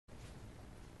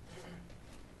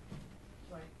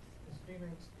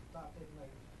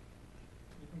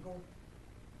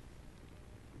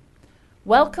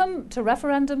Welcome to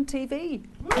Referendum TV.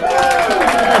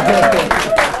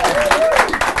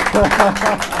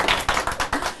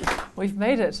 We've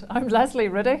made it. I'm Lesley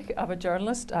Riddoch. I'm a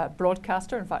journalist,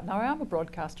 broadcaster. In fact, now I am a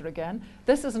broadcaster again.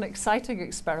 This is an exciting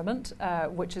experiment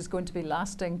which is going to be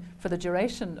lasting for the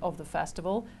duration of the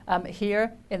festival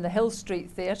here in the Hill Street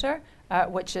Theatre,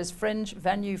 which is Fringe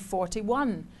Venue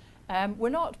 41. We're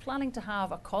not planning to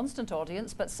have a constant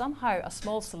audience, but somehow a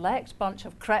small select bunch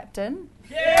have crept in.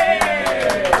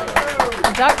 Yay!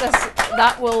 Doubtless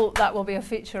that will be a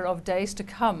feature of days to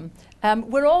come.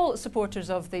 We're all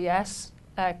supporters of the Yes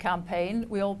campaign.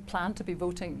 We all plan to be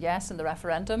voting yes in the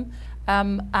referendum,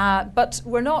 but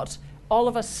we're not all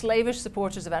of us slavish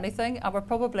supporters of anything, and we're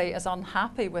probably as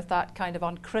unhappy with that kind of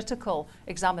uncritical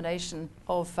examination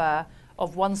of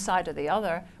one side or the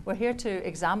other. We're here to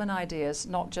examine ideas,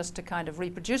 not just to kind of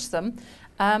reproduce them.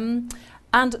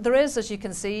 And there is, as you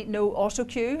can see, no auto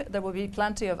cue. There will be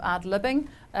plenty of ad-libbing.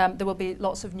 There will be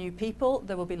lots of new people.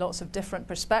 There will be lots of different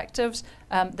perspectives.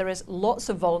 There is lots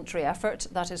of voluntary effort.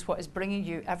 That is what is bringing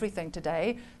you everything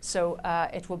today. So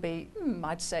it will be,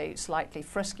 I'd say, slightly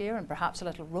friskier and perhaps a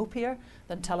little ropier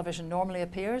than television normally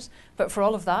appears. But for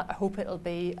all of that, I hope it'll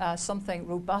be something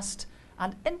robust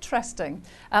and interesting.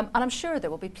 And I'm sure there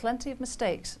will be plenty of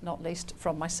mistakes, not least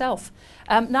from myself.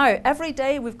 Now, every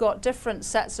day we've got different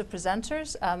sets of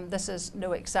presenters. This is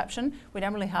no exception. We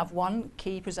normally have one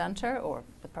key presenter, or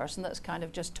the person that's kind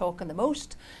of just talking the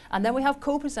most. And then we have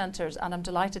co-presenters, and I'm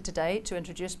delighted today to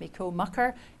introduce me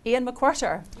co-mucker, Iain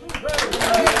MacWhirter.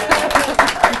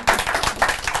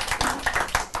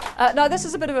 Now, this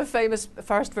is a bit of a famous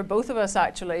first for both of us,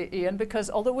 actually, Iain,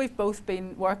 because although we've both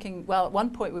been working, well, at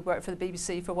one point we worked for the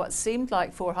BBC for what seemed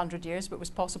like 400 years, but was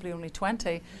possibly only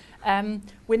 20,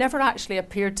 we never actually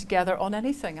appeared together on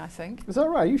anything, I think. Is that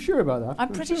right? Are you sure about that?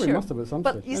 I'm pretty sure. We must have at some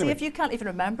but stage. You see, if you can't even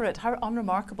remember it, how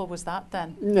unremarkable was that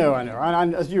then? No, I know.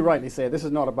 And as you rightly say, this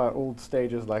is not about old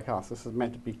stages like us. This is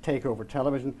meant to be takeover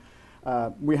television.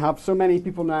 We have so many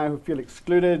people now who feel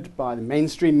excluded by the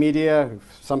mainstream media.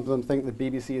 Some of them think the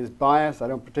BBC is biased. I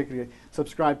don't particularly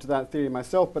subscribe to that theory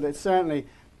myself, but it's certainly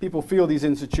people feel these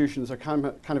institutions are kind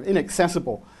of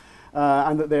inaccessible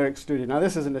and that they're excluded. Now,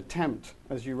 this is an attempt,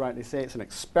 as you rightly say, it's an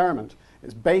experiment.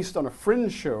 It's based on a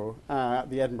fringe show at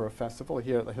the Edinburgh Festival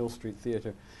here at the Hill Street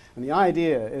Theatre. And the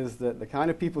idea is that the kind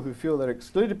of people who feel they're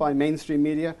excluded by mainstream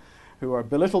media, who are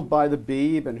belittled by the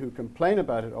Beeb and who complain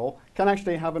about it all, can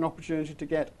actually have an opportunity to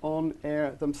get on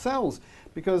air themselves.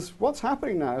 Because what's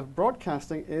happening now,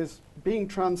 broadcasting is being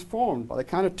transformed by the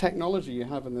kind of technology you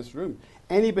have in this room.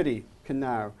 Anybody can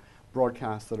now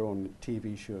broadcast their own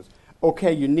TV shows.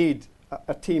 Okay, you need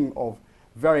a team of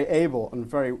very able and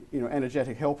very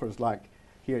energetic helpers like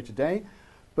here today,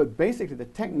 but basically the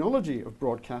technology of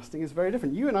broadcasting is very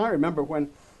different. You and I remember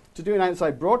when to do an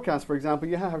outside broadcast, for example,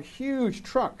 you have huge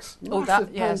trucks,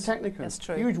 massive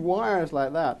Pantechnicon, huge wires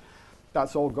like that.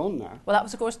 That's all gone now. Well, that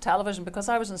was, of course, television. Because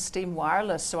I was in Steam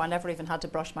Wireless, so I never even had to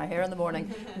brush my hair in the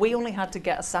morning. We only had to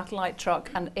get a satellite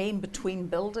truck and aim between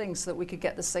buildings so that we could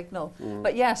get the signal.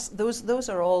 But yes, those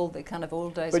are all the kind of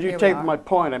old days. But you take my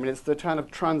point. I mean, it's the kind of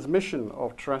transmission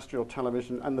of terrestrial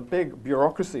television and the big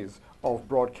bureaucracies of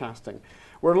broadcasting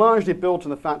were largely built on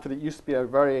the fact that it used to be a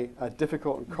very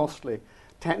difficult and costly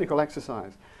technical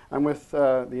exercise. And with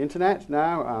the internet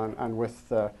now and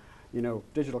with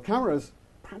digital cameras,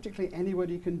 practically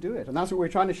anybody can do it, and that's what we're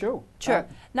trying to show. Sure.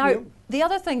 Now, the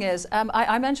other thing is,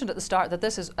 I mentioned at the start that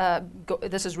this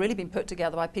has really been put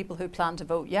together by people who plan to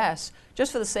vote yes,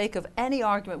 just for the sake of any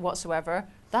argument whatsoever.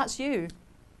 That's you.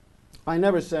 I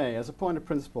never say, as a point of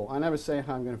principle, I never say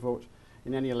how I'm going to vote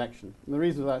in any election. And the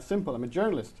reason for that is simple. I'm a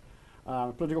journalist,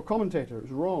 a political commentator. It's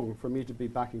wrong for me to be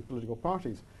backing political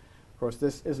parties. Of course,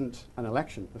 this isn't an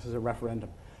election. This is a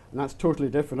referendum. And that's totally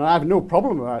different. And I have no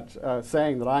problem about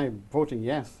saying that I'm voting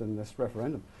yes in this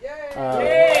referendum.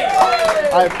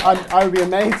 I would be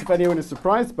amazed if anyone is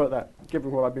surprised about that,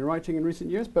 given what I've been writing in recent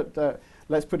years. But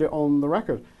let's put it on the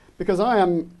record. Because I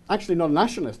am actually not a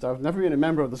nationalist. I've never been a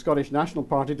member of the Scottish National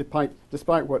Party,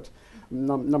 despite what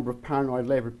number of paranoid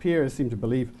Labour peers seem to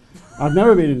believe. I've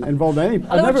never been involved in any...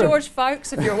 Hello, George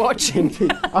Fawkes, if you're watching.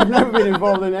 I've never been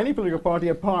involved in any political party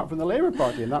apart from the Labour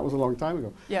Party, and that was a long time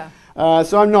ago. Yeah.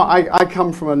 So I'm not... I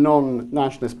come from a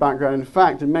non-nationalist background. In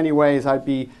fact, in many ways,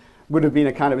 would have been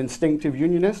a kind of instinctive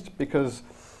unionist, because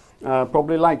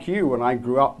probably like you, when I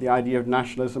grew up, the idea of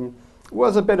nationalism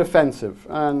was a bit offensive.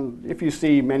 And if you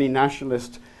see many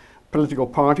nationalist political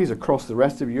parties across the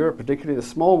rest of Europe, particularly the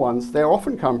small ones, they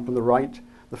often come from the right,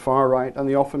 the far right, and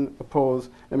they often oppose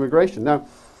immigration. Now,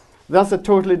 That's a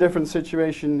totally different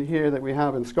situation here that we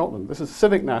have in Scotland. This is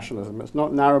civic nationalism. It's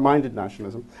not narrow-minded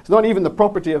nationalism. It's not even the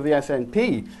property of the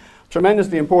SNP.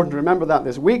 Tremendously important to remember that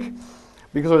this week,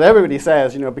 because what everybody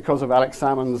says, you know, because of Alex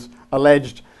Salmond's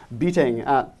alleged beating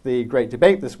at the Great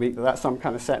Debate this week, that's some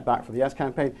kind of setback for the Yes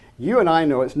campaign. You and I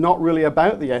know it's not really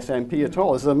about the SNP at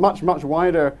all. It's a much, much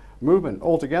wider movement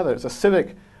altogether. It's a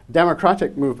civic,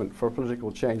 democratic movement for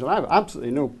political change. And I have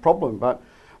absolutely no problem about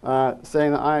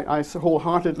saying that I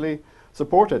wholeheartedly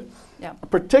support it. Yeah.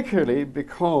 Particularly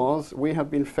because we have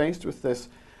been faced with this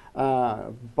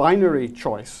binary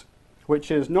choice,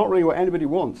 which is not really what anybody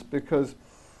wants, because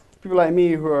people like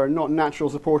me who are not natural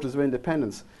supporters of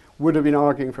independence would have been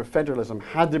arguing for federalism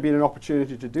had there been an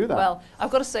opportunity to do that. Well,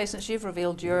 I've got to say, since you've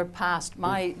revealed your past,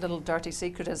 my little dirty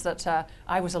secret is that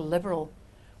I was a liberal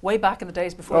way back in the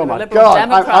days before we were Liberal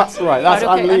Democrats. Right, that's,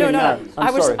 I'm leaving now.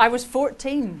 I was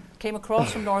 14, came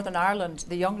across from Northern Ireland.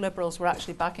 The Young Liberals were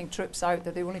actually backing troops out.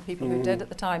 They're the only people who did at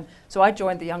the time. So I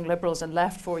joined the Young Liberals and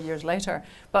left 4 years later.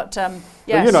 But yeah,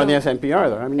 but you're not in the SNP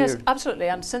either. I mean, yes, absolutely.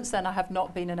 And since then, I have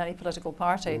not been in any political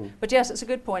party. But yes, it's a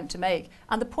good point to make.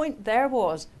 And the point there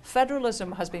was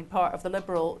federalism has been part of the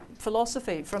Liberal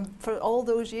philosophy for all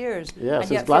those years. Yes,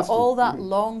 and yet for all that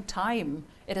long time,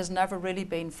 it has never really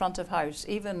been front of house,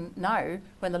 even now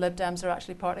when the Lib Dems are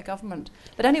actually part of government.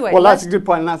 But anyway, well, that's a good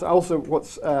point, and that's also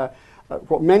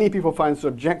what many people find so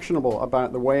objectionable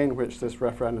about the way in which this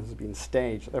referendum has been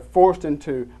staged. They're forced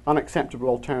into unacceptable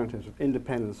alternatives of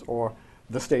independence or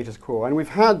the status quo. And we've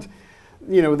had,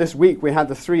 you know, this week we had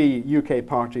the 3 UK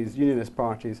parties, unionist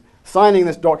parties, signing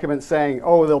this document saying,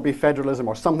 oh, there'll be federalism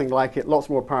or something like it, lots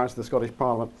more powers to the Scottish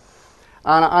Parliament.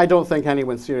 And I don't think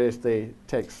anyone seriously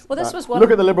takes this was one.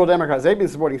 Look at the Liberal Democrats. They've been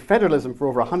supporting federalism for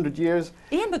over 100 years.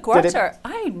 Iain MacWhirter,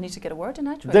 I need to get a word in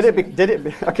edgeways. Did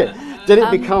it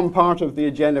become part of the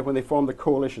agenda when they formed the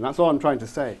coalition? That's all I'm trying to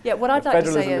say. Yeah, what I'd like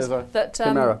to say is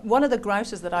that one of the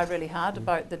grouses that I really had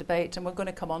about the debate, and we're going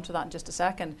to come on to that in just a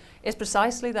second, is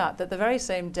precisely that the very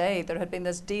same day there had been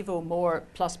this Devo More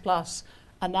 ++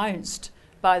 announced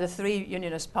by the 3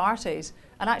 unionist parties.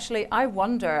 And actually, I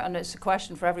wonder, and it's a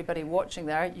question for everybody watching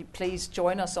there, you please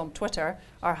join us on Twitter.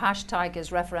 Our hashtag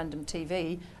is Referendum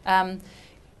TV.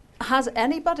 Has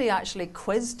anybody actually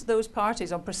quizzed those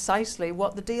parties on precisely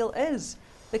what the deal is?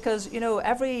 Because, you know,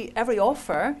 every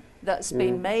offer that's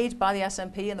been made by the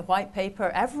SNP in the white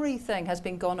paper, everything has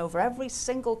been gone over, every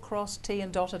single crossed T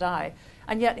and dotted I.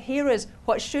 And yet here is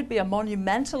what should be a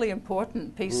monumentally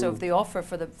important piece of the offer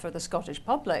for the Scottish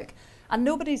public. And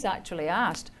nobody's actually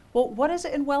asked, well, what is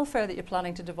it in welfare that you're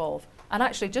planning to devolve? And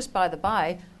actually, just by the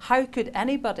by, how could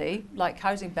anybody, like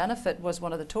housing benefit was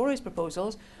one of the Tories'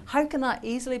 proposals, how can that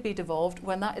easily be devolved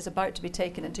when that is about to be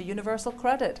taken into universal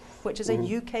credit, which is a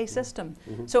UK system?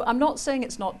 So I'm not saying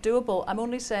it's not doable. I'm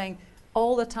only saying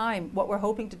all the time what we're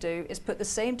hoping to do is put the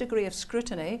same degree of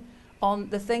scrutiny on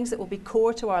the things that will be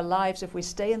core to our lives if we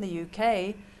stay in the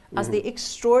UK as the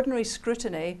extraordinary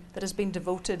scrutiny that has been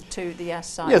devoted to the Yes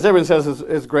side. Yes, everyone says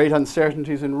there's great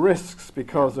uncertainties and risks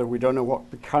because we don't know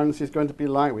what the currency is going to be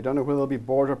like. We don't know whether there'll be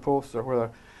border posts or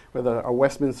whether a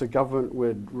Westminster government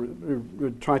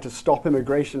would try to stop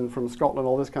immigration from Scotland,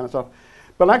 all this kind of stuff.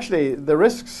 But actually, the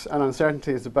risks and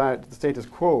uncertainties about the status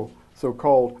quo,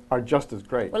 so-called, are just as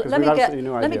great. Well, let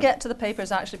me get to the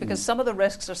papers, actually, because some of the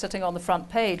risks are sitting on the front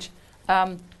page.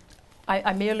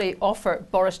 I merely offer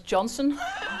Boris Johnson.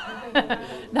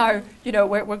 Now, you know,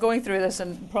 we're going through this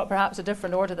in perhaps a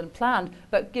different order than planned,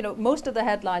 but, you know, most of the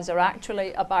headlines are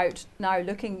actually about now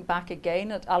looking back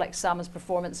again at Alex Salmond's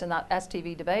performance in that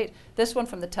STV debate. This one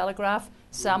from The Telegraph,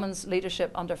 Salmond's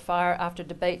leadership under fire after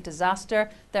debate disaster.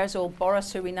 There's old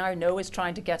Boris, who we now know is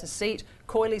trying to get a seat.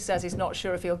 Coyley says he's not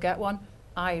sure if he'll get one.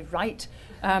 Aye, right.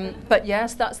 But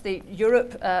yes, that's the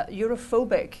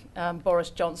Europhobic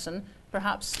Boris Johnson.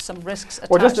 Perhaps some risks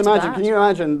attached to that. Well, just imagine, can you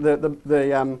imagine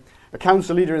the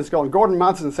council leader in Scotland, Gordon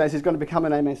Matheson, says he's going to become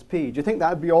an MSP. Do you think that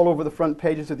would be all over the front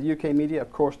pages of the UK media?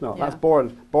 Of course not. Yeah. That's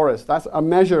Boris. That's a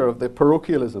measure of the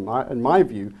parochialism, in my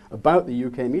view, about the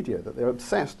UK media, that they're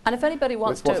obsessed. And if anybody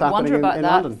wants to wonder about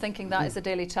that, London, thinking that is the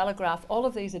Daily Telegraph, all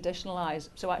of these additionalise.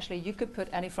 So actually you could put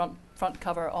any front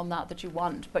cover on that you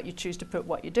want, but you choose to put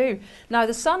what you do. Now,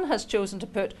 The Sun has chosen to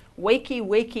put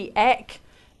wakey eck.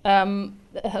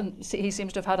 He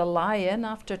seems to have had a lie-in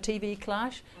after TV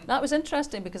clash. That was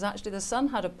interesting because actually The Sun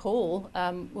had a poll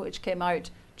which came out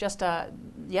just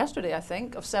yesterday, I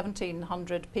think, of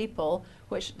 1,700 people,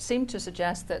 which seemed to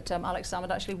suggest that Alex Salmond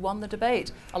actually won the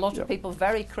debate. A lot of people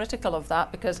very critical of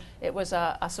that because it was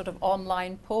a sort of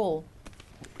online poll.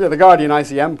 Yeah, the Guardian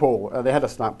ICM poll, they had a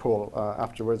snap poll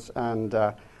afterwards, and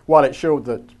while it showed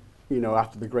that, you know,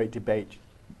 after the great debate,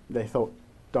 they thought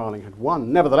Darling had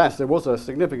won. Nevertheless, there was a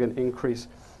significant increase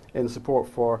in support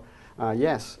for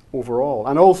yes overall.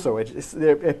 And also, it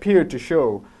appeared to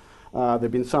show, there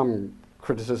had been some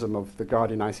criticism of the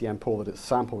Guardian ICM poll that its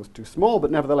sample was too small,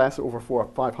 but nevertheless, over 400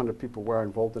 or 500 people were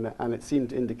involved in it, and it seemed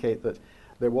to indicate that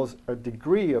there was a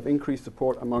degree of increased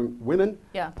support among women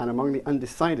and among the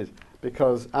undecided,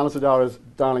 because Alice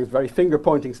Darling's very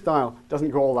finger-pointing style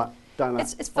doesn't go all that down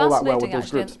it's all that fascinating, well with those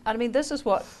actually. groups. And I mean, this is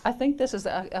what I think. This is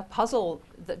a puzzle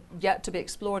that yet to be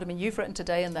explored. I mean, you've written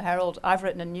today in the Herald. I've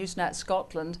written in Newsnet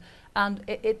Scotland, and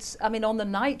it's. I mean, on the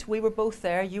night we were both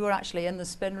there. You were actually in the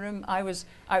spin room. I was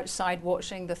outside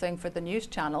watching the thing for the news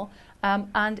channel,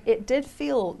 and it did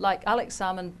feel like Alex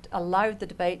Salmond allowed the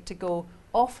debate to go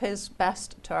off his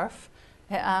best turf.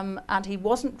 And he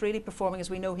wasn't really performing as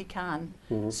we know he can.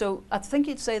 So I think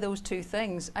you'd say those two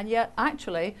things. And yet,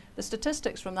 actually, the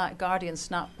statistics from that Guardian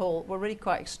Snap poll were really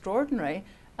quite extraordinary,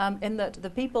 in that the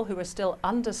people who were still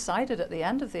undecided at the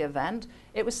end of the event,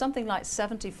 it was something like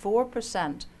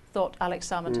 74% thought Alex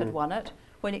Salmond had won it.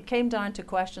 When it came down to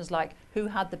questions like who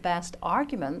had the best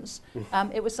arguments,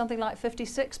 it was something like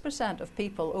 56% of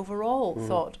people overall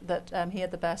thought that he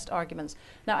had the best arguments.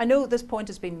 Now, I know this point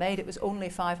has been made, it was only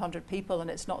 500 people and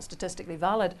it's not statistically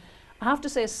valid. I have to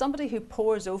say, as somebody who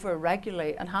pores over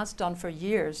regularly and has done for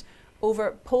years,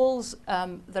 over polls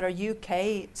that are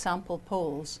UK sample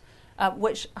polls,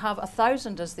 which have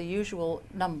 1,000 as the usual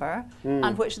number,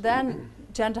 and which then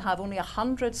tend to have only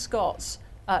 100 Scots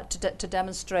to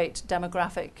demonstrate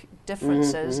demographic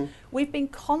differences. We've been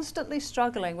constantly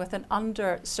struggling with an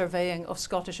under-surveying of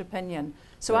Scottish opinion.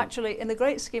 So actually, in the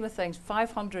great scheme of things,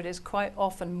 500 is quite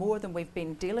often more than we've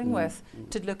been dealing with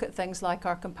to look at things like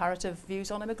our comparative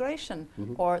views on immigration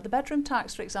or the bedroom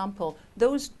tax, for example.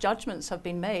 Those judgments have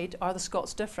been made, are the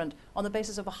Scots different, on the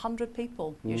basis of 100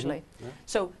 people, usually.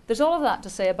 So there's all of that to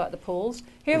say about the polls.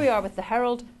 Here we are with the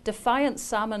Herald. Defiant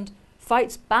Salmond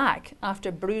fights back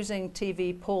after bruising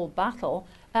TV poll battle.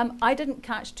 I didn't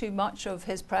catch too much of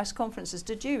his press conferences,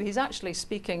 did you? He's actually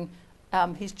speaking,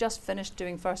 he's just finished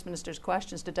doing First Minister's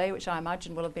questions today, which I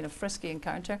imagine will have been a frisky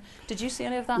encounter. Did you see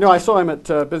any of that? No, I saw him at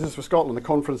Business for Scotland, the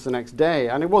conference the next day,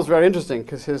 and it was very interesting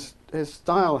because his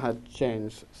style had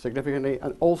changed significantly,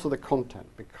 and also the content,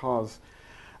 because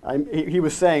he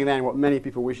was saying then what many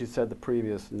people wish he'd said the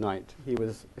previous night. He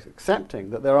was accepting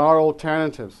that there are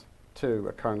alternatives to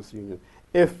a currency union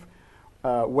if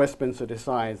Westminster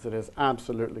decides that it's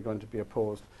absolutely going to be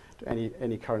opposed to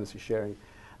any currency sharing.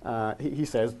 He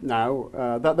says now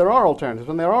that there are alternatives,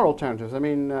 and there are alternatives. I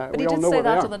mean, but we he all did know say what they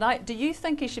that are. on the night. Do you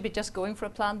think he should be just going for a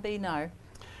plan B now?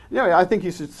 Yeah, I think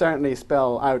he should certainly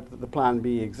spell out that the plan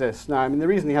B exists. Now, I mean, the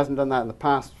reason he hasn't done that in the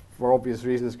past, for obvious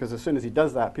reasons, because as soon as he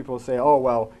does that, people will say, oh,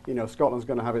 well, you know, Scotland's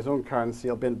going to have its own currency.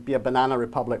 It'll be a banana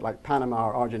republic like Panama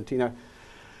or Argentina.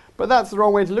 But that's the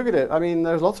wrong way to look at it. I mean,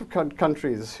 there's lots of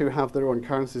countries who have their own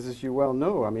currencies, as you well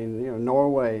know. I mean, you know,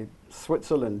 Norway,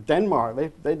 Switzerland,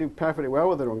 Denmark, they do perfectly well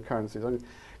with their own currencies. And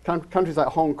countries like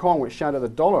Hong Kong, which shadow the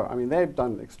dollar, I mean, they've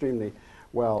done extremely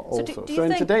well So also. do you So in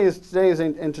think today's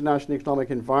international economic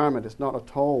environment, it's not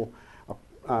at all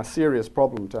a serious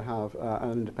problem to have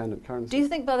an independent currency. Do you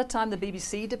think by the time the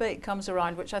BBC debate comes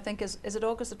around, which I think is it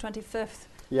August the 25th,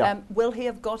 Yeah. will he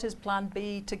have got his plan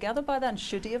B together by then?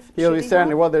 Should he have? He'll should be he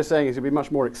certainly, have? what they're saying is he'll be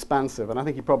much more expansive, and I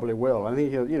think he probably will. I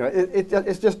think he'll, you know, it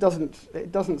just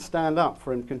doesn't stand up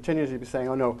for him continuously to be saying,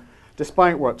 oh no,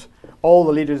 despite what all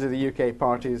the leaders of the UK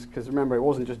parties, because remember, it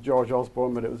wasn't just George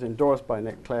Osborne, but it was endorsed by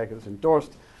Nick Clegg, it was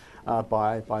endorsed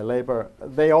by Labour.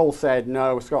 They all said,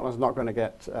 no, Scotland's not going to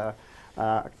get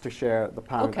to share the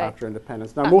pound after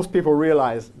independence. Now, most people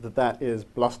realise that that is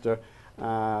bluster,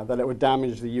 that it would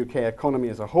damage the UK economy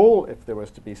as a whole if there was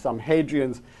to be some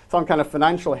kind of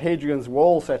financial Hadrian's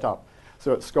wall set up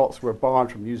so that Scots were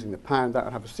barred from using the pound. That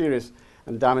would have a serious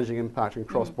and damaging impact on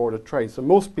cross-border trade. So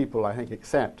most people, I think,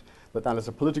 accept that that is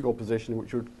a political position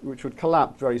which would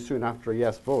collapse very soon after a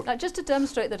yes vote. Now, just to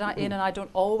demonstrate that Iain and I don't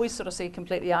always sort of see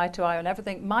completely eye to eye on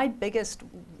everything, my biggest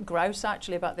grouse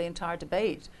actually about the entire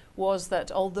debate was that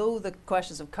although the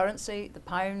questions of currency, the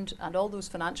pound and all those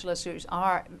financial issues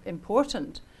are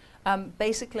important,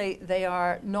 basically they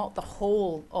are not the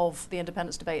whole of the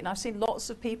independence debate. And I've seen lots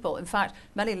of people, in fact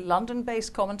many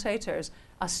London-based commentators,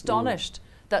 astonished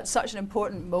that such an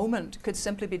important moment could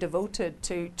simply be devoted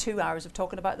to 2 hours of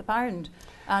talking about the pound.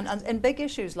 And in big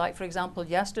issues, like for example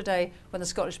yesterday when the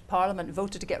Scottish Parliament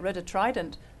voted to get rid of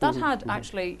Trident, that had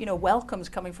actually, you know, welcomes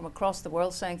coming from across the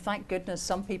world saying, thank goodness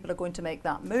some people are going to make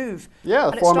that move. Yeah,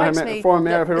 and the former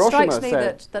mayor of Hiroshima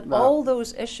said that all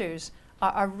those issues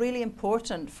are really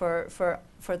important for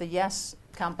the yes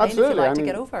campaign, if you like, to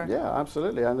get over. Yeah,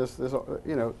 absolutely. And there's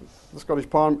you know, the Scottish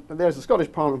Parliament. There's the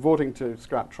Scottish Parliament voting to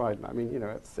scrap Trident. I mean, you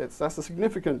know, that's a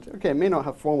significant. Okay, it may not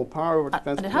have formal power over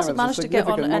defence, and it hasn't managed to get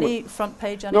on any front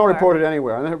page anywhere. Not reported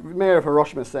anywhere. And the Mayor of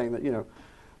Hiroshima is saying that, you know,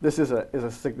 this is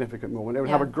a significant moment. It would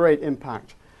have a great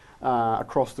impact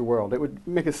across the world. It would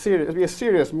make it would be a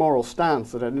serious moral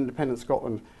stance that an independent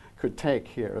Scotland could take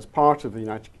here as part of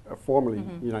the formerly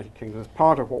United Kingdom, as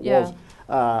part of what was,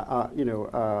 you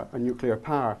know, a nuclear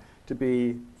power, to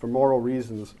be, for moral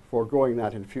reasons, foregoing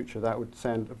that in future. That would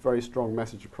send a very strong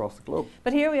message across the globe.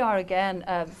 But here we are again,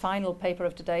 final paper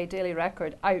of today, Daily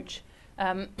Record, ouch.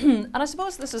 And I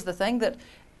suppose this is the thing that,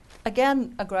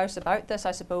 again, a grouse about this,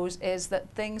 I suppose, is that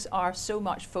things are so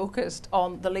much focused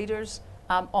on the leaders,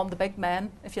 on the big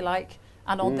men, if you like,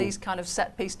 and on these kind of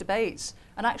set-piece debates.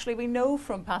 And actually we know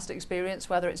from past experience,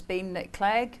 whether it's been Nick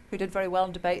Clegg, who did very well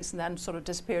in debates and then sort of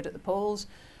disappeared at the polls,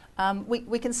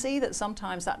 we can see that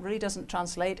sometimes that really doesn't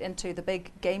translate into the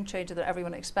big game changer that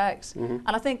everyone expects. And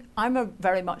I think I'm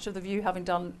very much of the view, having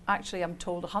done, actually I'm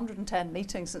told, 110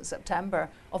 meetings since September,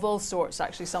 of all sorts,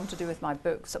 actually some to do with my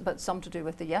books, but some to do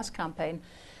with the Yes campaign.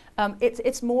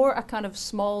 It's more a kind of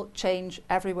small change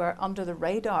everywhere under the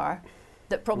radar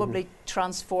that probably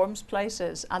transforms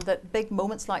places, and that big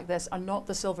moments like this are not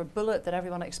the silver bullet that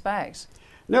everyone expects.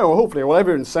 No, well, hopefully. Well,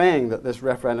 everyone's saying that this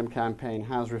referendum campaign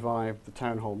has revived the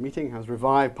town hall meeting, has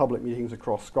revived public meetings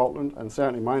across Scotland, and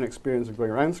certainly my experience of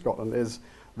going around Scotland is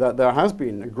that there has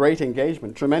been a great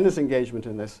engagement, tremendous engagement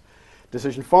in this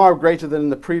decision, far greater than in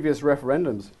the previous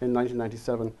referendums in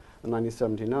 1997 and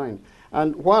 1979.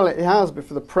 And while it has, but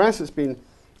for the press, it's been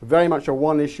very much a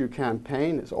one-issue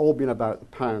campaign. It's all been about the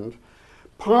pound.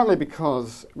 Partly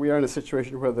because we are in a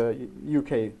situation where the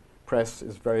UK press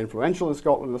is very influential in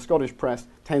Scotland. The Scottish press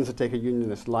tends to take a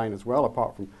unionist line as well,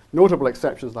 apart from notable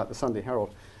exceptions like the Sunday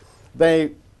Herald.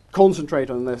 They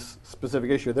concentrate on this specific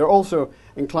issue. They're also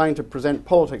inclined to present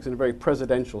politics in a very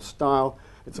presidential style.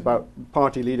 It's about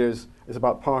party leaders, it's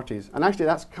about parties. And actually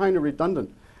that's kind of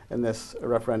redundant in this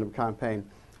referendum campaign.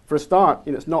 For a start,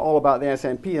 you know, it's not all about the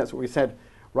SNP, that's what we said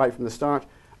right from the start.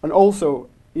 And also,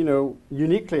 you know,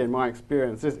 uniquely in my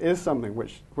experience, this is something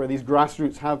where these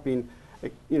grassroots have been,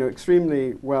 you know,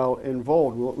 extremely well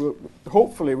involved.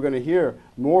 Hopefully we're going to hear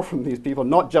more from these people,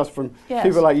 not just from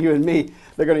people like you and me.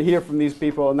 They're going to hear from these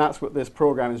people, and that's what this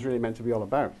programme is really meant to be all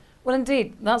about. Well,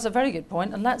 indeed, that's a very good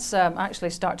point. And let's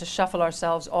actually start to shuffle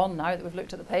ourselves on now that we've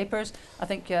looked at the papers. I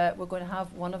think we're going to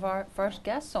have one of our first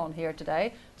guests on here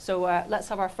today. So let's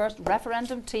have our first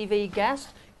Referendum TV guest.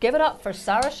 Give it up for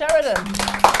Sarah Sheridan.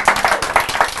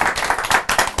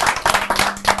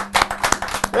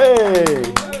 Hey!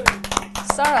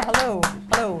 Sarah, hello.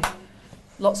 Hello.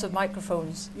 Lots of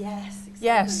microphones. Yes,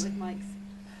 yes. With mics.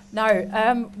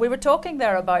 Now, we were talking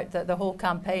there about the whole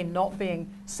campaign not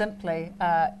being simply,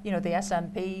 you know, the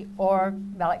SNP or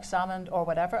Alex Salmond or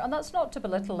whatever, and that's not to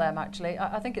belittle them, actually.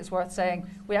 I think it's worth saying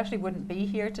we actually wouldn't be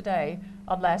here today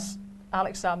unless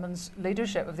Alex Salmond's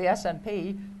leadership of the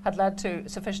SNP had led to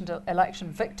sufficient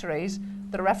election victories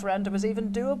that a referendum was even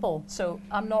doable. So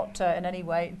I'm not in any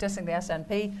way dissing the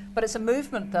SNP, but it's a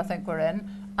movement that I think we're in.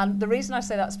 And the reason I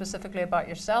say that specifically about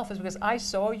yourself is because I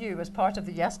saw you as part of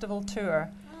the Yestival tour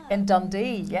in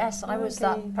Dundee. Yes, I was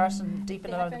that person deep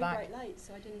in the back. Bright lights,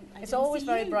 so it's always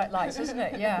very bright lights, isn't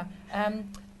it? Yeah.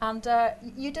 And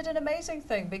you did an amazing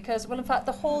thing because, well, in fact,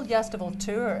 the whole Yestival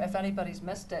tour, if anybody's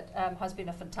missed it, has been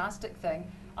a fantastic thing.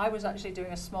 I was actually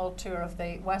doing a small tour of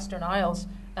the Western Isles,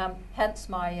 hence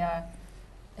my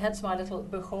little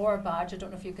Buchor badge. I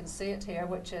don't know if you can see it here,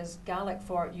 which is Gaelic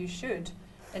for "you should."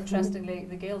 Interestingly,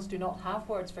 the Gaels do not have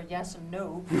words for yes and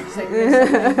no.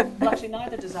 Well, actually,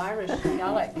 neither does Irish and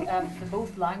Gaelic.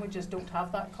 Both languages don't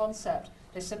have that concept.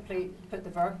 They simply put the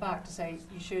verb back to say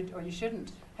you should or you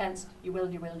shouldn't. Hence, you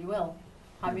will, you will, you will.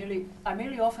 I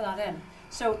merely offer that in.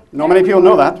 So not many people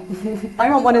know that. I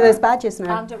want one of those badges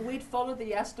now. And we'd followed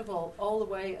the Yestival all the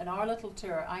way in our little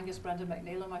tour. Angus, Brendan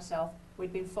McNeil, and myself.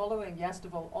 We'd been following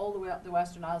Yestival all the way up the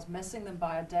Western Isles, missing them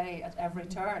by a day at every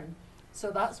turn. So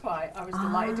that's why I was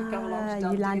delighted to come along to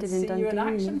Dundee and see you in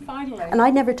action finally. And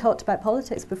I'd never talked about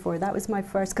politics before. That was my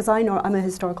first, because I'm a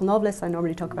historical novelist. I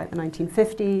normally talk about the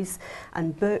 1950s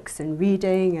and books and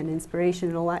reading and inspiration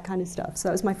and all that kind of stuff. So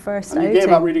that was my first outing. And you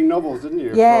gave up reading novels, didn't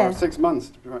you? Yeah. For 6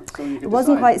 months. So you could it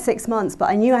wasn't decide. quite 6 months, but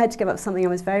I knew I had to give up something. I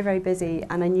was very, very busy,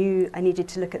 and I knew I needed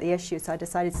to look at the issue, so I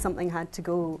decided something had to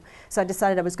go. So I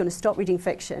decided I was going to stop reading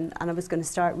fiction, and I was going to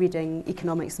start reading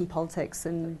economics and politics.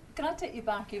 And can I take you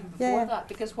back even before love that,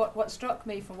 because what struck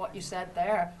me from what you said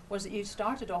there was that you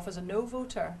started off as a no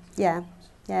voter. Yeah.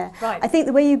 Yeah, right. I think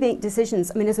the way you make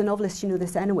decisions, I mean, as a novelist, you know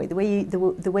this anyway, the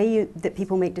way that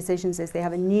people make decisions is they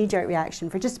have a knee-jerk reaction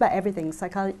for just about everything.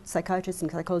 Psychiatrists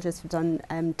and psychologists have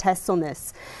done tests on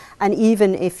this. And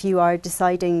even if you are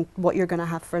deciding what you're going to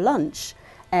have for lunch,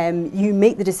 you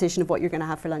make the decision of what you're going to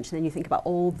have for lunch, and then you think about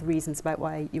all the reasons about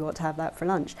why you ought to have that for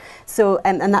lunch. So,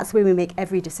 and that's the way we make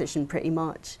every decision pretty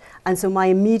much. And so my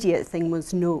immediate thing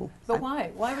was no. But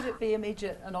why? Why would it be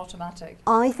immediate and automatic?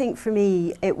 I think for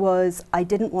me it was, I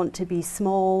didn't want to be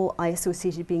small. I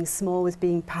associated being small with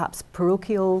being perhaps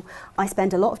parochial. I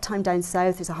spend a lot of time down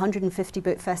south. There's 150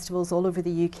 book festivals all over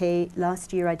the UK.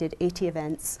 Last year I did 80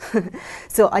 events.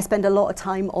 So I spend a lot of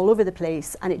time all over the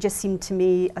place, and it just seemed to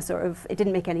me a sort of, it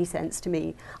didn't make any sense to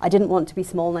me. I didn't want to be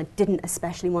small, and I didn't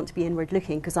especially want to be inward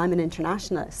looking because I'm an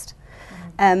internationalist.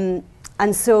 And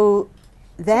so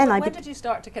then when did you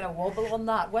start to kind of wobble on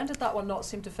that? When did that one not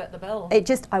seem to fit the bill?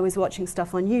 I was watching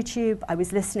stuff on YouTube, I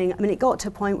was listening. I mean, it got to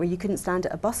a point where you couldn't stand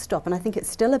at a bus stop, and I think it's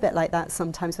still a bit like that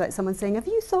sometimes, about someone saying, have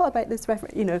you thought about this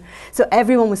referendum? You know, so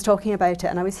everyone was talking about it,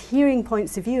 and I was hearing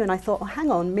points of view, and I thought, well,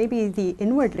 hang on, maybe the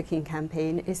inward-looking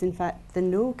campaign is in fact the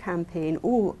no campaign.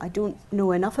 Oh, I don't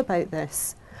know enough about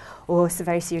this. Oh, it's a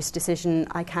very serious decision,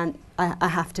 I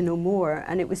have to know more.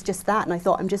 And it was just that, and I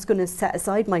thought, I'm just going to set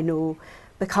aside my no,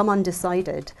 become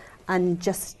undecided, and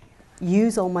just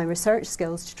use all my research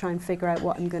skills to try and figure out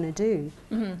what I'm going to do.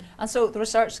 And so the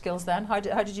research skills then, how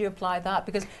did you apply that?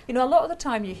 Because, you know, a lot of the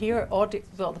time you hear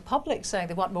the public saying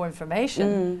they want more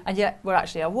information, and yet we're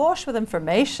actually awash with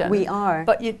information. We are.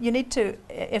 But you need to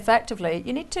effectively,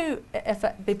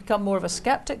 become more of a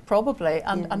skeptic probably,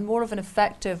 and more of an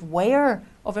effective wearer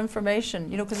of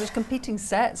information, you know, because there's competing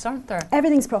sets, aren't there?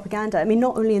 Everything's propaganda. I mean,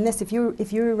 not only in this, if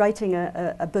you're writing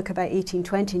a book about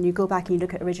 1820 and you go back and you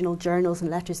look at original journals and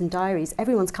letters and diaries,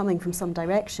 everyone's coming from some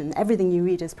direction. Everything you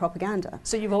read is propaganda.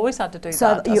 So you've always had to do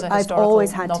that as a I've historical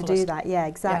always had novelist. to do that, yeah,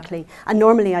 exactly. Yeah. And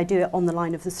normally I do it on the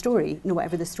line of the story, you know,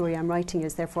 whatever the story I'm writing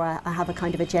is, therefore I have a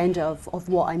kind of agenda of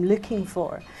what I'm looking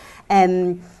for.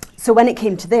 So when it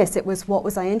came to this, it was, what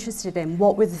was I interested in?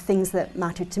 What were the things that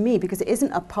mattered to me? Because it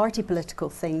isn't a party political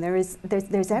thing. There's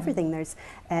everything. There's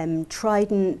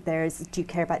Trident. Do you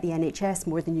care about the NHS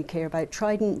more than you care about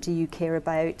Trident? Do you care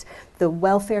about the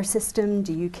welfare system?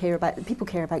 People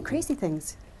care about crazy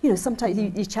things. You know, sometimes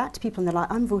you chat to people and they're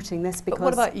like, I'm voting this because... But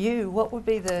what about you? What would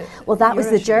be the... Well, that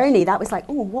was the journey. That was like,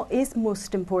 oh, what is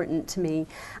most important to me?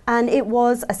 And it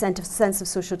was a sense of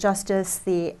social justice,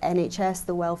 the NHS,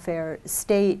 the welfare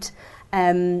state.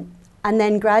 And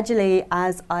then gradually,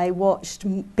 as I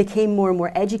became more and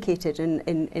more educated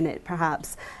in it,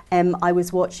 perhaps, I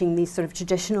was watching these sort of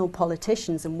traditional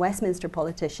politicians and Westminster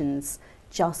politicians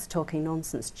just talking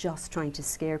nonsense, just trying to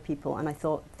scare people. And I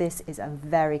thought, this is a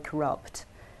very corrupt...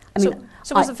 So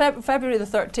was February the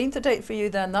 13th a date for you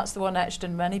then? That's the one etched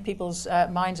in many people's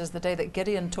minds as the day that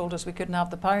Gideon told us we couldn't have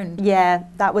the pound. Yeah,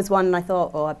 that was one, and I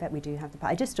thought, oh, I bet we do have the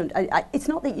pound. I just don't. It's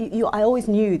not that I always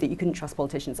knew that you couldn't trust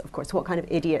politicians. Of course, what kind of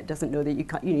idiot doesn't know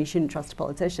that you shouldn't trust a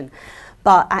politician?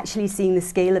 But actually seeing the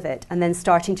scale of it, and then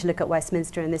starting to look at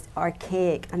Westminster and this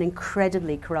archaic and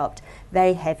incredibly corrupt,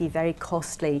 very heavy, very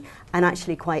costly, and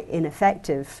actually quite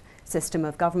ineffective system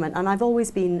of government. And I've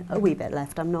always been a wee bit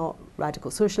left. I'm not radical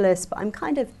socialist, but I'm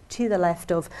kind of to the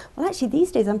left of, well, actually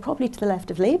these days I'm probably to the left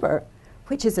of Labour,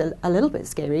 which is a little bit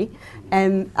scary,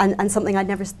 and something I'd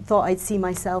never thought I'd see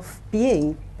myself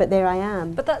being, but there I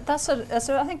am. But I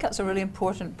think that's a really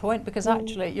important point, because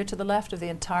actually you're to the left of the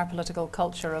entire political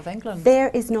culture of England. There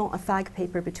is not a fag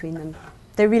paper between them.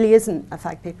 There really isn't a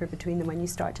fag paper between them when you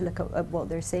start to look at what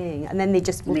they're saying, and then they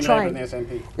just will try. You mean Labour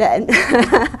and the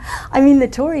SNP? I mean the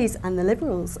Tories and the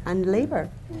Liberals and Labour.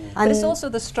 But it's also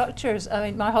the structures. I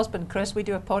mean, my husband Chris, we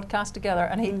do a podcast together,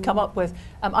 and he'd come up with,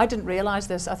 I didn't realise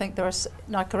this, I think there are,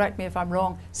 now correct me if I'm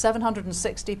wrong,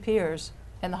 760 peers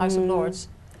in the House of Lords.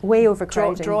 Way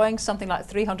overcrowding. Drawing something like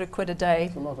 300 quid a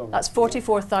day. That's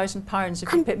 £44,000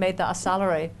 if you made that a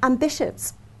salary. And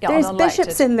bishops. Yeah, there's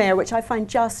bishops in there, which I find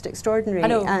just extraordinary. I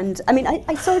know. And I mean,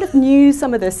 I sort of knew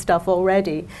some of this stuff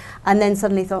already, and then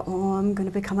suddenly thought, oh, I'm going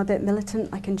to become a bit militant.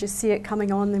 I can just see it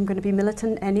coming on. I'm going to be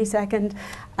militant any second.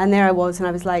 And there I was, and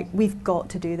I was like, we've got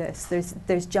to do this.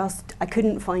 There's just, I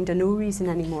couldn't find a no reason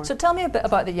anymore. So tell me a bit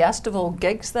about the Yestival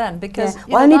gigs then, because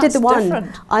well, I only did the one.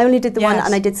 Different. I only did the one,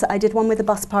 and I did one with a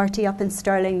bus party up in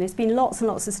Stirling. There's been lots and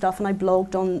lots of stuff, and I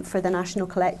blogged on for the National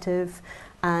Collective.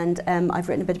 And I've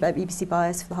written a bit about BBC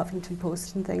Bias for the Huffington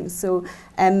Post and things. So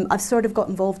I've sort of got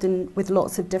involved with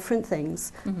lots of different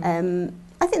things.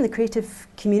 I think the creative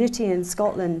community in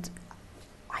Scotland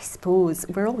I suppose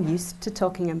we're all used to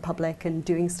talking in public and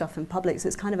doing stuff in public, so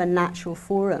it's kind of a natural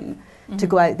forum to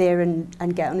go out there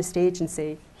and get on a stage and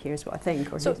say, here's what I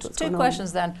think. Or so here's what's two going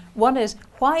questions then. One is,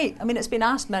 why, I mean, it's been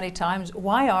asked many times,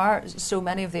 why are so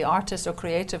many of the artists or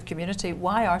creative community,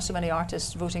 why are so many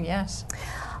artists voting yes?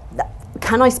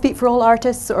 Can I speak for all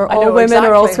artists or I all know, women exactly.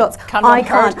 or all Scots? I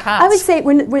can't. Cats? I would say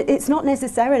it's not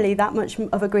necessarily that much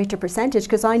of a greater percentage,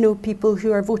 because I know people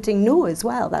who are voting no as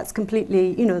well. That's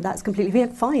completely, you know, that's completely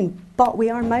fine. But we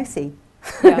are mousy.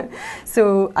 Yeah.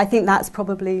 So I think that's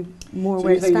probably more So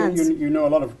where you it think stands. you know a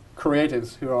lot of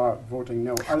creatives who are voting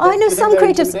no. I know some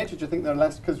creatives. Do you think they're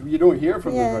less, because you don't hear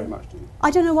from them very much, do you?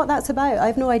 I don't know what that's about. I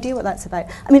have no idea what that's about.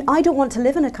 I mean, I don't want to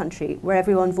live in a country where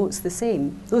everyone votes the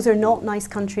same. Those are not nice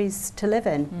countries to live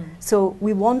in. So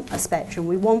we want a spectrum.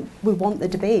 We want the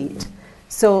debate.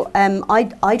 So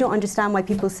I don't understand why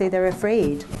people say they're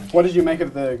afraid. What did you make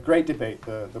of the great debate,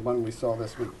 the one we saw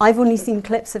this week? I've only seen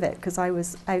clips of it because I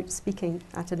was out speaking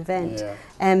at an event.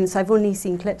 Yeah. So I've only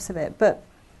seen clips of it. But,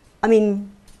 I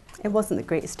mean, it wasn't the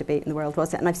greatest debate in the world,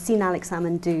 was it? And I've seen Alex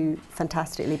Salmond do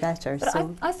fantastically better. But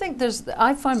so I think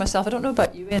I find myself, I don't know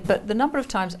about you, Iain, but the number of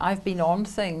times I've been on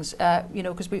things, you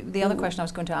know, because the other question I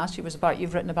was going to ask you was about,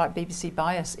 you've written about BBC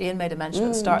bias. Iain made a mention at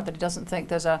the start that he doesn't think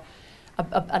there's an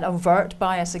overt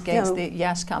bias against the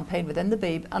Yes campaign within the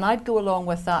Beeb, and I'd go along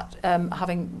with that,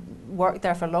 having worked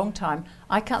there for a long time.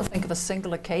 I can't think of a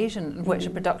single occasion in which a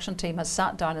production team has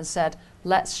sat down and said,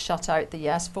 let's shut out the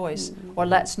Yes voice, or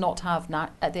let's not have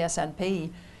the SNP.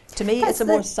 To me, it's a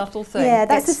more subtle thing. Yeah,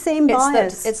 that's the same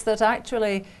bias. It's that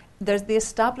actually there's the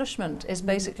establishment is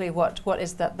basically what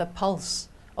is the pulse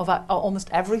of almost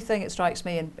everything, it strikes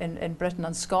me, in Britain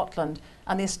and Scotland,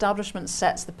 and the establishment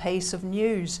sets the pace of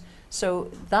news.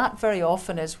 So that very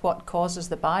often is what causes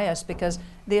the bias, because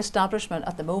the establishment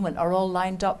at the moment are all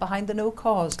lined up behind the no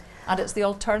cause, and it's the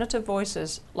alternative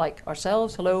voices like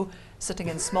ourselves, hello, sitting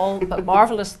in small but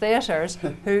marvellous theatres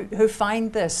who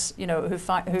find this, you know, who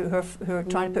are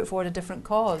trying to put forward a different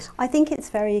cause. I think it's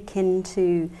very akin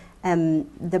to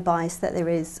the bias that there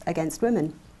is against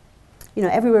women. You know,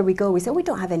 everywhere we go, we say, we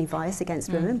don't have any bias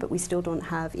against women, but we still don't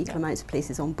have equal amounts of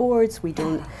places on boards. We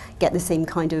don't get the same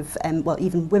kind of, well,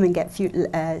 even women get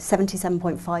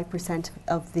 77.5%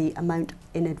 of the amount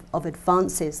of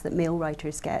advances that male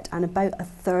writers get, and about a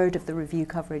third of the review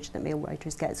coverage that male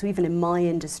writers get. So even in my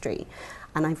industry,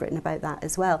 and I've written about that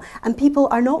as well. And people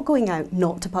are not going out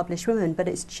not to publish women, but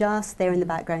it's just there in the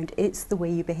background. It's the way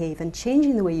you behave, and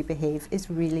changing the way you behave is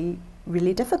really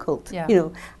difficult, you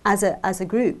know, as a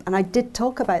group. And I did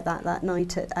talk about that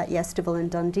night at Yestival in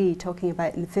Dundee, talking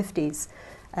about in the 50s,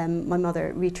 my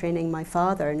mother retraining my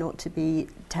father not to be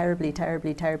terribly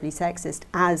sexist,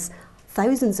 as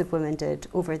thousands of women did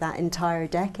over that entire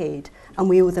decade. And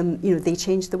we owe them, you know, they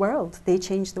changed the world. They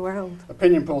changed the world.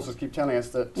 Opinion pollsters keep telling us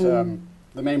that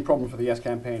the main problem for the Yes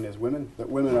campaign is women, that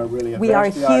women are really We are a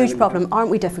huge problem, aren't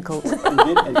we difficult?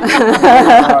 Indeed.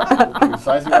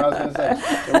 Precisely what I was going to say.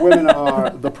 So women are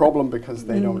the problem because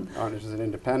they aren't interested in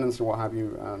independence or what have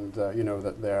you, and you know,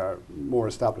 that they're more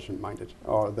establishment minded,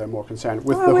 or they're more concerned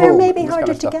with the whole. We're maybe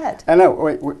harder harder to get. I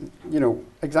know, you know,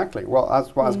 exactly. Well,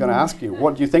 that's what I was going to ask you.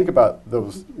 What do you think about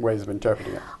those ways of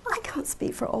interpreting it? I can't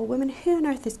speak for all women. Who on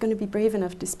earth is going to be brave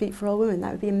enough to speak for all women?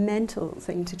 That would be a mental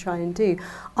thing to try and do.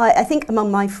 I think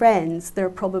among my friends, there are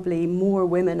probably more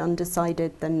women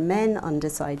undecided than men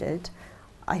undecided.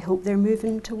 I hope they're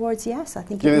moving towards yes. I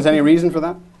think. Do you think there's any reason for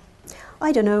that?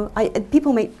 I don't know.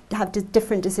 People may have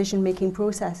different decision-making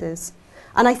processes.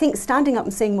 And I think standing up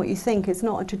and saying what you think is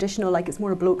not a traditional, like, it's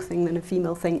more a bloke thing than a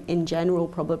female thing in general,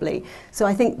 probably. So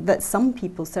I think that some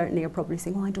people certainly are probably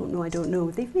saying, oh, I don't know.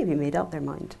 They've maybe made up their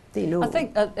mind. They know. I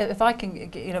think if I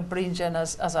can, you know, breathe in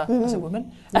as a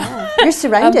woman. Yeah. You're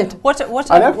surrounded.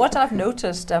 What I've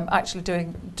noticed, actually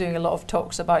doing a lot of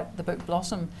talks about the book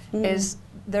Blossom, is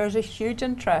there's a huge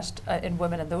interest in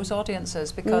women in those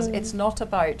audiences, because it's not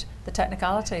about the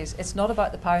technicalities. It's not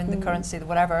about the pound, the currency, the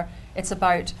whatever. It's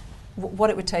about what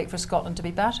it would take for Scotland to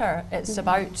be better. It's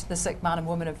about the sick man and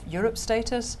woman of Europe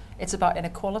status. It's about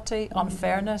inequality,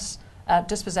 unfairness,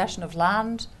 dispossession of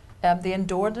land, the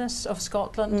indoorness of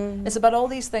Scotland. It's about all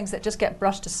these things that just get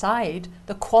brushed aside.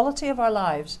 The quality of our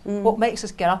lives, what makes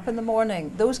us get up in the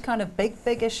morning, those kind of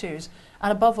big issues.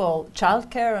 And above all,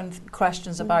 childcare and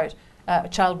questions about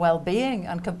child well-being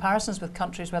and comparisons with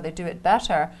countries where they do it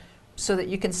better, so that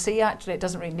you can see actually it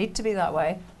doesn't really need to be that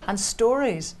way. And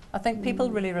stories. I think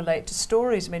people really relate to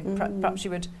stories. I mean, perhaps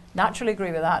you would naturally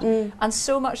agree with that. And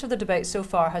so much of the debate so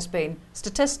far has been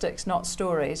statistics, not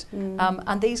stories.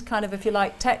 And these kind of, if you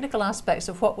like, technical aspects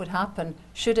of what would happen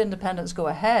should independence go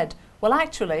ahead, well,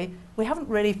 actually, we haven't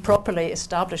really properly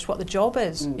established what the job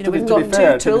is. You know, To we've be got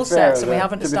fair, two tool sets and we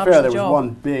haven't established the there was job.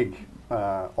 one big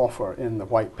offer in the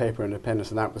white paper independence,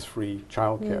 and that was free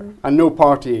childcare. And no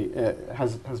party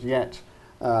has yet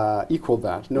equaled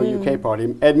that. No UK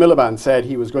party. Ed Miliband said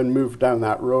he was going to move down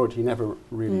that road. He never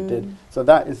really did. So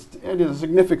it is a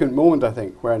significant moment, I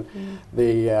think, when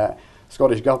the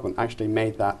Scottish Government actually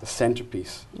made that the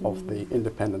centrepiece of the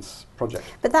independence project.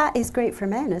 But that is great for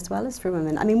men as well as for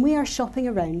women. I mean, we are shopping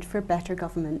around for better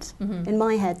government. In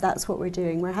my head, that's what we're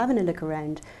doing. We're having a look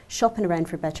around, shopping around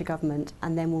for better government,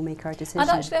 and then we'll make our decision. And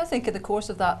actually, I think in the course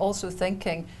of that, also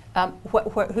thinking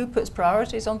who puts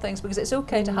priorities on things, because it's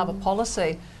okay to have a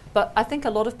policy, but I think a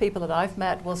lot of people that I've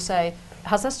met will say,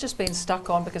 has this just been stuck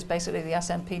on because basically the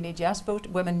SNP need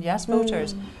women yes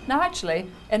voters? Now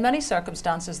actually, in many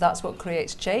circumstances, that's what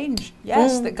creates change.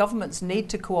 Yes, that governments need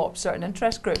to co-opt certain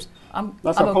interest groups. I'm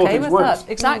okay with that,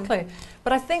 exactly.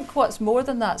 But I think what's more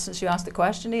than that, since you asked the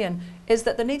question, Iain, is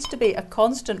that there needs to be a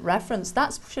constant reference.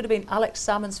 That should have been Alex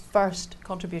Salmond's first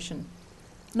contribution.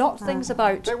 Not things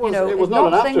about, you know,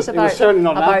 not things about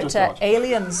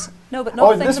aliens. No, but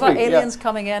not things about aliens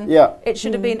coming in. It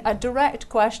should have been a direct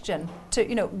question to,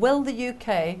 you know, will the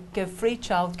UK give free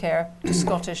childcare to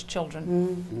Scottish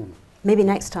children? Maybe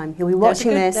next time. He'll be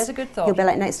watching this. There's a good thought. He'll be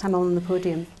like, next time I'm on the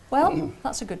podium. Well,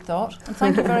 that's a good thought. And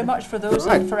thank you very much for those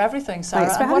and for everything, Sarah.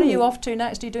 Thanks for and what are having you me. off to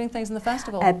next? Are you doing things in the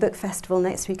festival? Book festival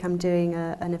next week. I'm doing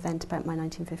an event about my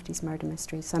 1950s murder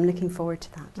mystery, so I'm looking forward to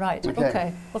that. Right,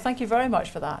 okay. Well, thank you very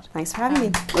much for that. Thanks for having me.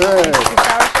 Thank you,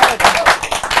 Sarah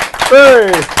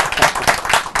Sheridan.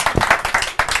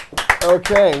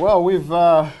 Okay, well,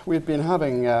 we've been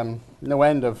having no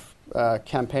end of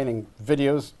campaigning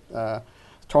videos,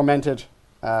 tormented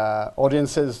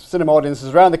audiences, cinema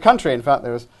audiences around the country. In fact,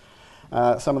 there was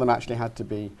some of them actually had to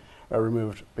be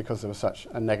removed because there was such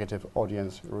a negative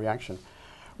audience reaction.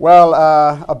 Well,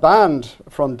 a band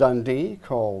from Dundee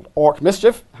called Orc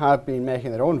Mischief have been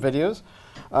making their own videos,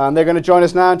 and they're going to join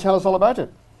us now and tell us all about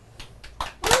it.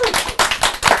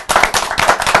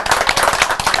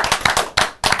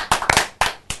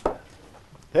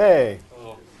 Hey.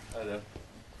 Hello. Hi there.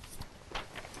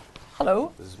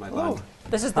 Hello. This is my band.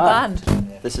 This is the band.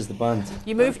 This is the band.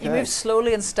 You move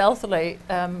slowly and stealthily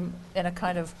in a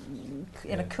kind of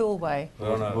in a cool way.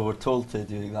 Well, we're told to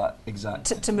do that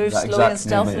exact. To move that slowly and exact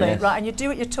stealthily, movement, right? And you do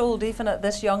what you're told even at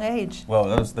this young age. Well,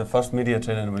 that was the first media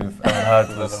training we've ever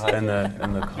had was in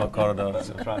the corridor. It's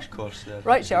a crash course.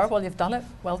 Right, Jar. Well, you've done it.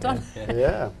 Well done.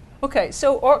 Yeah. Okay,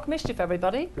 so Orc Mischief,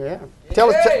 everybody. Yeah. Tell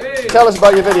us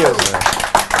about your videos.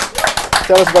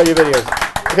 Tell us about your videos.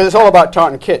 Because it's all about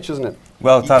tart and kitsch, isn't it?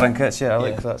 Well, tart and kitsch, yeah, I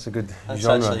like that's a good That's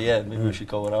genre. actually, maybe we should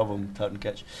call our album Tart and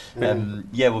Kitsch.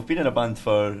 We've been in a band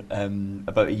for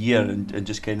about a year and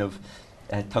just kind of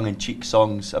tongue-in-cheek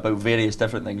songs about various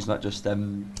different things, not just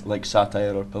like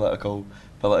satire or political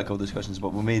discussions,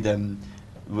 but we made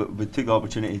we took the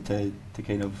opportunity to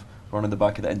kind of run on the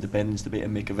back of the independence debate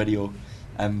and make a video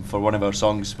for one of our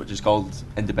songs, which is called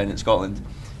Independent Scotland,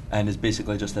 and is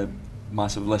basically just a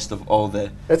massive list of all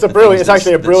the. It's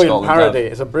actually a brilliant parody.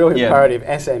 It's a brilliant parody of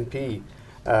SNP,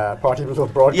 Party Political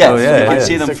Broadcast. You can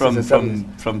see them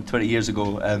from 20 years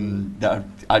ago that are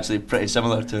actually pretty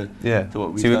similar to what we've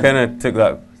done. So we kind of took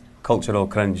that cultural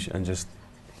cringe and just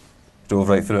drove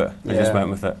right through it. We just went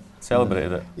with it,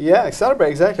 celebrated it. Yeah, celebrate,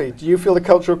 exactly. Do you feel the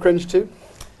cultural cringe too?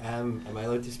 Am I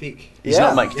allowed to speak? He's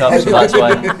not mic'd up, so that's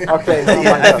why.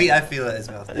 Okay, I feel it as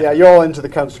well. Yeah, you're all into the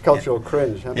cultural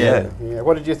cringe. Yeah.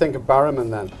 What did you think of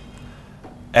Barrowman then?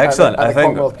 Excellent. At I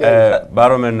think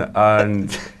Barrowman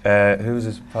and who was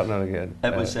his partner again?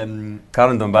 It was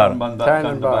Karen Dunbar.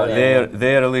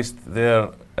 They released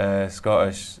their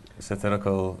Scottish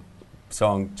satirical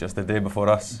song just the day before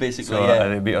us. Basically, so,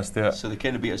 they beat us to it. So they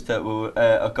kind of beat us to it. Well,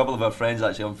 a couple of our friends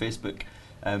actually on Facebook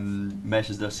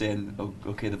messaged us saying,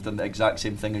 okay, they've done the exact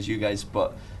same thing as you guys,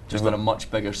 but just on a much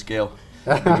bigger scale.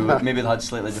 Maybe they had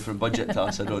slightly different budget to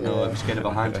us, I don't know. It was kind of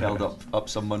a hand held up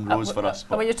some Monroes for us.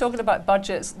 And when you're talking about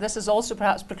budgets, this has also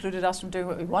perhaps precluded us from doing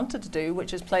what we wanted to do,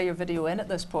 which is play your video in at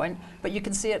this point, but you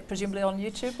can see it presumably on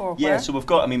YouTube or where? So we've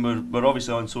got, we're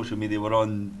obviously on social media. We're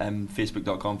on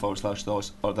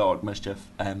facebook.com/the Orc Mischief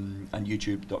and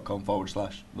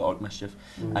youtube.com/the Orc Mischief.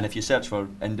 And if you search for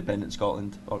Independent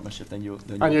Scotland Orc Mischief, then you'll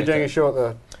And you're doing a show at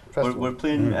the festival? We're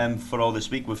playing for all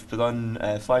this week. We've done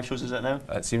 5 shows, is it now?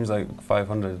 It seems like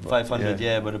 500. 500,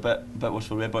 we're a bit worse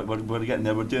for wear, but we're getting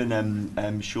there. We're doing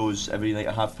shows every night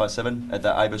at 7:30 at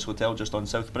the Ibis Hotel just on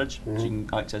Southbridge, so you can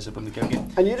access it from the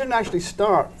Kirkgate. And you didn't actually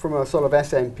start from a sort of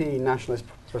SNP nationalist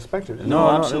perspective, did you? No,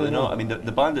 absolutely not. I mean,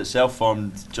 the band itself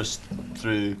formed just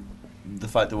through the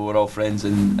fact that we were all friends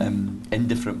in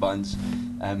different bands.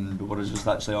 We were just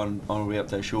actually on our way up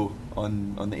to a show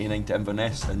on the A9 to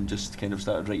Inverness, and just kind of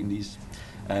started writing these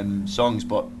songs.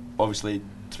 But obviously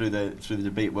through the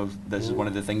debate, this is one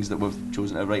of the things that we've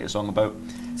chosen to write a song about.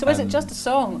 So is it just a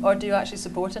song, or do you actually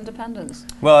support independence?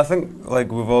 Well, I think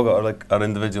like we've all got our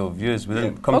individual views. We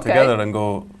didn't come together and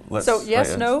go, let's. So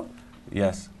yes, no.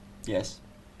 Yes. Yes.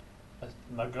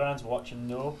 My grand's watching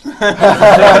no.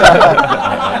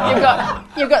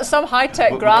 You've got some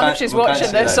high-tech gran if she's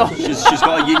watching this. She's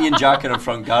got a Union Jack in her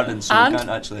front garden, so we can't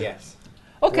actually. Yes.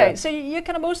 Okay, so you're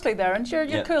kind of mostly there, and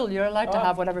you're cool. You're allowed to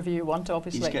have whatever view you want,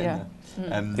 obviously. He's getting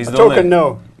he's a token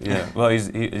no. Yeah, well, he's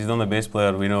the only bass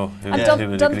player we know who would Dundee,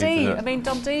 agree to that.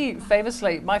 Dundee,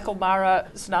 famously, Michael Mara,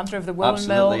 St Andrew of the Woolen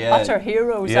Mill, Absolutely, yeah. utter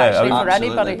heroes Yeah, actually I mean, for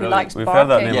anybody who brilliant. likes We've heard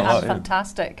that barking name a lot, and yeah.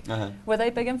 fantastic. Were they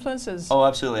big influences? Oh,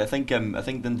 absolutely. I think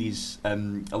Dundee's. A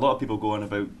lot of people go on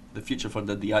about the future for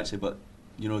Dundee actually, but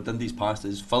you know, Dundee's past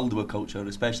is filled with culture,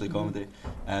 especially comedy.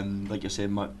 Like you're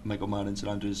saying, Michael Mann and St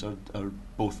Andrews are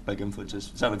both big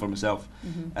influences, certainly for myself,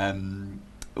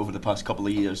 over the past couple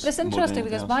of years. But it's interesting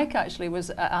because Mike actually was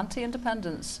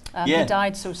anti-independence. He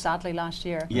died so sadly last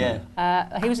year. Yeah.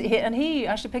 He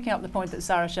actually picking up the point that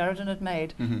Sarah Sheridan had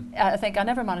made. I think I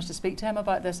never managed to speak to him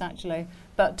about this actually,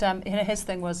 but his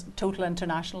thing was total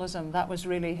internationalism. That was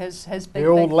really his big. The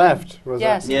old left was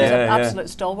yes, that? he was an absolute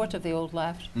stalwart of the old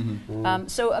left.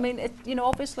 So I mean,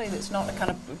 obviously it's not a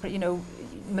kind of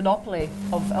monopoly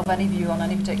of any view on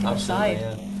any particular side.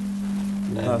 Yeah.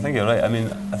 No, I think you're right. I mean,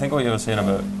 I think what you were saying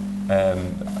about, I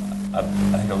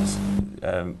think it was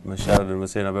Miss Sheridan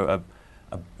was saying about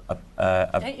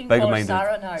a big-minded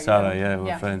Sarah,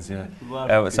 we're friends. Yeah.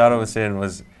 What Sarah was saying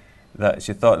was that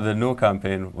she thought the No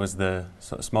campaign was the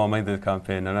sort of small-minded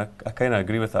campaign, and I kind of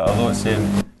agree with that. Although it's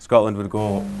saying Scotland would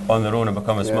go on their own and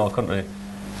become a small country,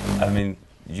 I mean,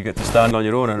 you get to stand on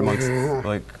your own amongst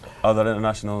like other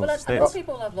international states. I know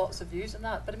people have lots of views on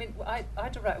that, but I mean, I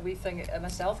had to write a wee thing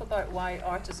myself about why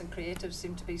artists and creatives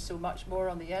seem to be so much more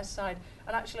on the yes side.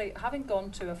 And actually, having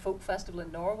gone to a folk festival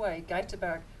in Norway,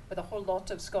 Gaiteberg, with a whole lot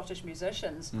of Scottish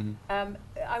musicians,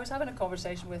 I was having a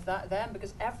conversation with them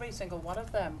because every single one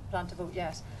of them planned to vote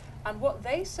yes. And what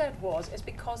they said it's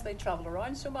because they travel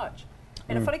around so much.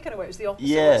 In a funny kind of way, it was the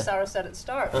opposite of what Sarah said at the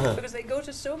start, because they go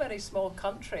to so many small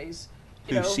countries,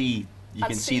 you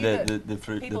can see the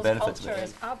fruit, the benefits of it. Culture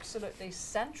is absolutely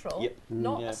central,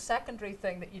 not a secondary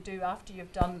thing that you do after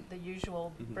you've done the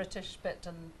usual British bit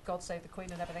and God Save the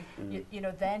Queen and everything.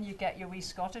 Then you get your wee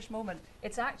Scottish moment.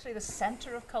 It's actually the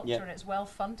centre of culture and it's well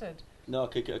funded. No,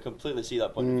 I completely see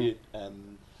that point of view.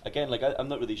 Again, like I'm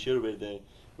not really sure where the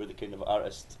kind of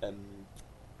artist.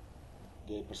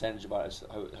 The percentage of artists,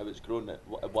 how it's grown,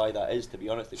 why that is, to be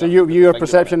honest. So your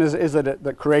perception is that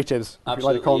creatives, if you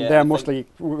like to call them, they're mostly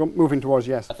moving towards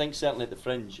yes. I think certainly at the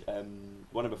Fringe,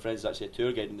 one of my friends is actually a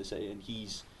tour guide in the city, and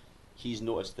he's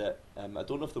noticed that, I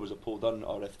don't know if there was a poll done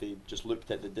or if they just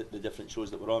looked at the different shows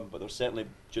that were on, but there's certainly,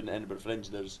 during the Edinburgh Fringe,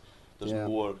 there's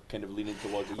more kind of leaning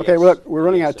towards the yes. Okay, well look, we're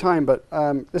running out of time, but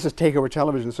this is Takeover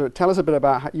Television, so tell us a bit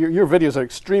about, your videos are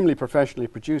extremely professionally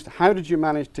produced. How did you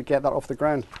manage to get that off the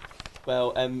ground?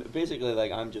 Well, basically,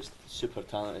 like I'm just a super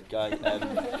talented guy.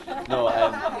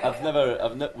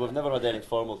 We've never had any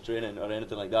formal training or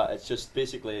anything like that. It's just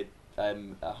basically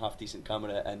a half decent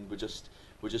camera, and we just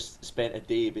spent a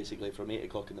day basically from 8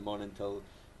 o'clock in the morning till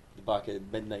the back of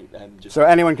midnight. So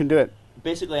anyone can do it.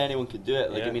 Basically, anyone can do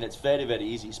it. Like I mean, it's very very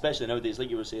easy, especially nowadays.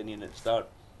 Like you were saying, Iain, at the start.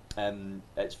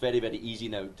 It's very very easy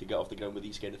now to get off the ground with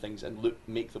these kind of things and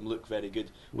make them look very good.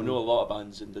 We know a lot of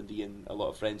bands in Dundee and a lot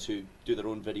of friends who do their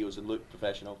own videos and look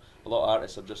professional. A lot of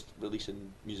artists are just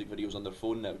releasing music videos on their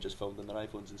phone now, just filmed on their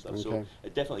iPhones and stuff. So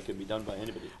it definitely can be done by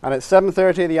anybody. And it's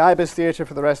 7:30 the Ibis Theatre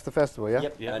for the rest of the festival, yeah?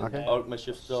 Yep. Yeah. Okay. Orc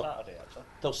Mischief Saturday, actually.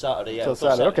 Till Saturday, yeah. Till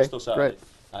Saturday, okay. Till Saturday. Great.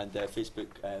 And Facebook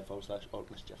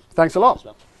 /Orc Mischief. Thanks a lot.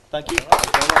 Well. Thank you.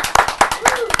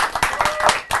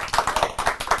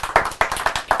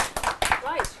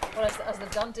 Well, as the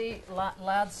Dundee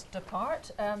lads depart,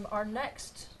 our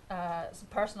next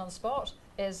person on the spot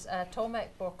is Tommy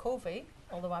Barkowy,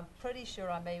 although I'm pretty sure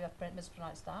I may have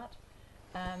mispronounced that.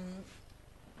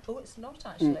 It's not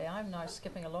actually. I'm now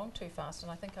skipping along too fast,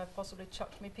 and I think I've possibly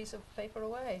chucked my piece of paper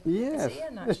away. Yes, it's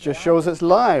Iain, this just shows it's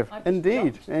live. I've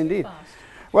Indeed, jumped too indeed. fast.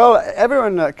 Well,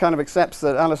 everyone kind of accepts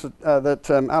that Alex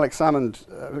Salmond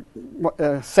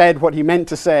said what he meant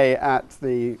to say at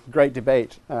the great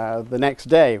debate the next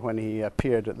day when he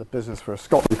appeared at the Business for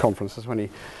Scotland conferences, when he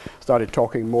started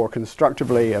talking more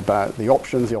constructively about the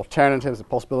options, the alternatives, the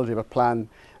possibility of a plan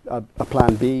a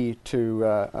plan B to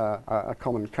a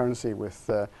common currency with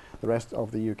the rest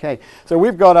of the UK. So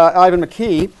we've got Ivan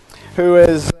McKee, who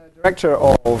is Director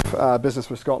of Business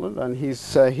for Scotland, and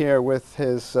he's here with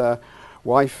his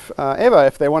wife, Ewa.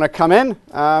 If they want to come in,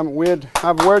 we'd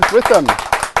have words with them.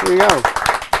 Here you go.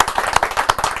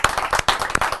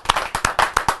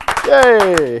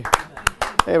 Yay!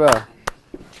 Ewa.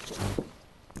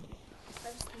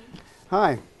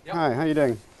 Hi. Yep. Hi, how are you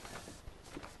doing?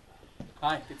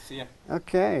 Hi, good to see you.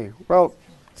 Okay. Well,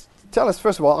 tell us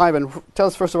first of all, Ivan, tell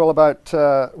us first of all about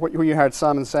what you heard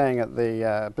Simon saying at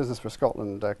the Business for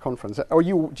Scotland conference.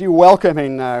 Do you welcome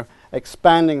him now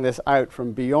expanding this out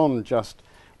from beyond just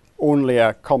only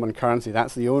a common currency?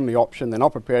 That's the only option. They're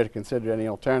not prepared to consider any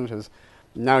alternatives.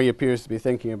 Now he appears to be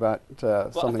thinking about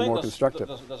something more constructive.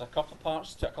 There's a couple of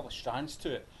parts to it, a couple of strands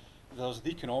to it. There's the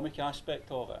economic aspect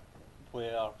of it,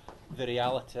 where the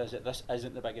reality is that this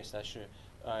isn't the biggest issue.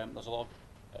 There's a lot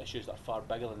of issues that are far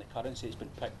bigger than the currency. It's been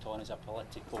picked on as a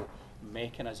political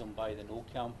mechanism by the No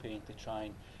campaign to try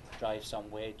and drive some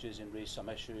wedges and raise some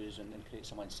issues and create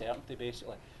some uncertainty,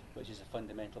 basically, which is the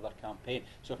fundamental of their campaign.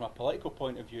 So from a political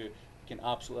point of view, you can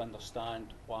absolutely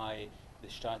understand why the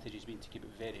strategy has been to keep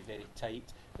it very, very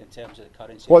tight in terms of the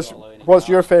currency. What's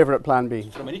your favourite plan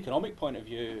B? From an economic point of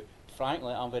view,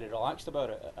 frankly, I'm very relaxed about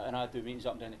it, and I do meetings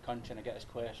up and down the country and I get this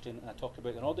question and I talk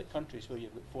about the Nordic countries where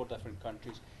you've got 4 different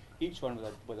countries, each one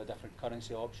with a different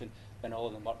currency option, and all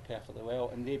of them work perfectly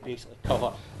well, and they basically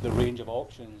cover the range of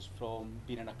options from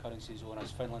being in a currency zone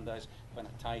as Finland is, in a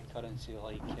tied currency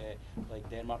like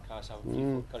Denmark has, have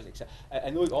a currency, etc.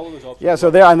 And all of those options. Yeah,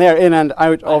 so they're in and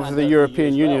out of the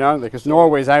European Union, aren't they? Because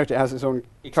Norway's out, it has its own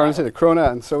currency, the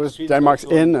krona, and so is Denmark's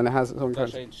in and it has its own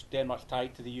currency. Denmark's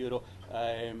tied to the euro.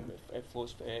 It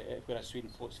floats, whereas Sweden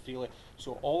floats freely.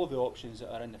 So all of the options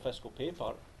that are in the fiscal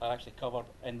paper are actually covered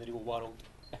in the real world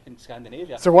in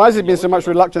Scandinavia. So why has there been so much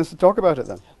reluctance to talk about it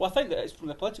then? Well, I think that it's from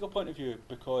the political point of view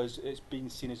because it's been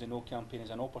seen as a No campaign as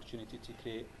an opportunity to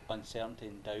create uncertainty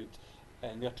and doubt,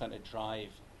 and they're trying to drive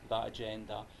that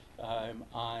agenda.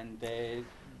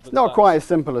 It's not quite as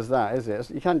simple as that, is it?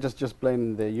 You can't just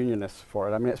blame the unionists for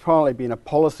it. I mean, it's probably been a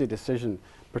policy decision,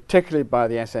 particularly by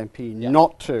the SNP,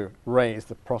 not to raise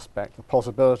the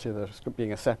possibility of there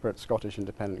being a separate Scottish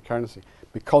independent currency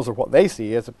because of what they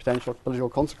see as the potential political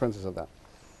consequences of that.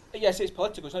 Yes, it's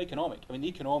political, it's not economic. I mean, the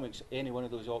economics, any one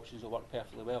of those options will work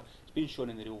perfectly well. It's been shown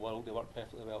in the real world they work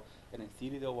perfectly well, and in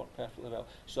theory they'll work perfectly well.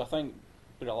 So I think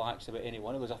be relaxed about any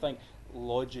one of those. I think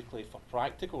logically, for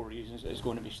practical reasons, it's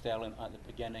going to be sterling at the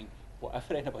beginning,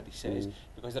 whatever anybody says,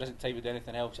 because there isn't time to do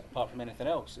anything else apart from anything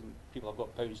else, and people have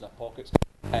got pounds in their pockets,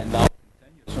 and that will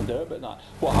continue. There's no doubt about that.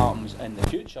 What happens in the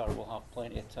future, we'll have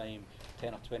plenty of time,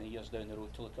 10 or 20 years down the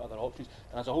road, to look at other options,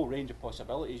 and there's a whole range of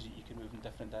possibilities that you can move in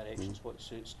different directions, what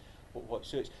suits.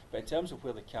 But in terms of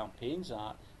where the campaign's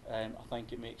at, I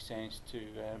think it makes sense to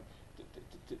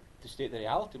state the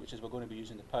reality, which is we're going to be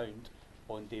using the pound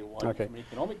on day one. Okay. From an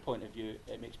economic point of view,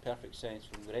 it makes perfect sense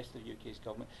from the rest of the UK's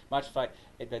government. Matter of fact,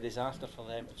 it'd be a disaster for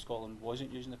them if Scotland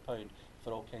wasn't using the pound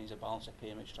for all kinds of balance of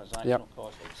payments, transactional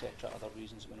costs, etc., other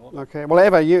reasons we know. Okay. Well,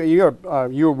 Ewa,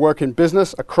 you work in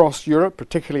business across Europe,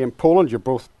 particularly in Poland. You're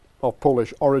both of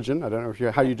Polish origin. I don't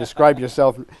know how you describe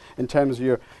yourself in terms of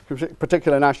your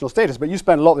particular national status, but you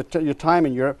spend a lot of your time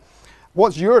in Europe.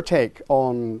 What's your take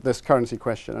on this currency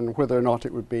question and whether or not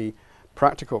it would be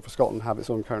practical for Scotland to have its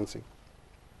own currency?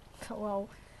 Well,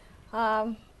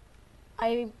 I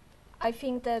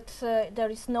think that there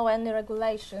is no any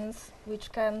regulations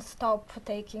which can stop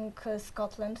taking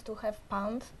Scotland to have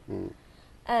pound,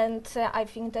 and I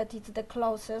think that it's the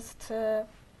closest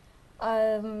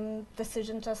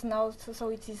decision just now, so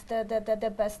it is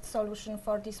the best solution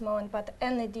for this moment, but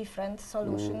any different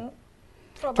solution.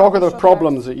 Talk of the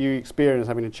problems that you experience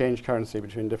having to change currency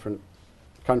between different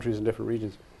countries and different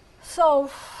regions.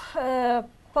 So,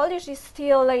 Polish is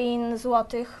still in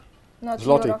złotych, not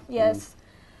euro. Yes.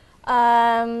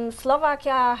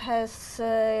 Slovakia has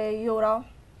euro.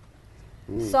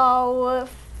 So,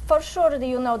 for sure,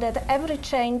 you know that every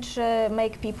change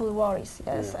make people worries,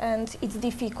 yes, and it's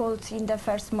difficult in the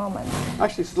first moment.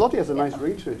 Actually, zloty has a nice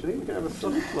ring to it. Do you think we can have a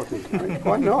zloty? I mean,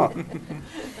 why not?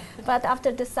 But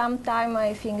after some time,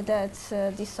 I think that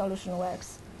this solution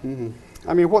works.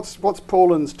 I mean, what's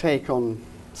Poland's take on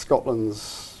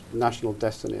Scotland's national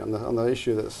destiny, on the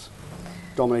issue that's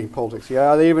dominating politics? Yeah,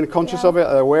 are they even conscious of it?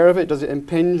 Are they aware of it? Does it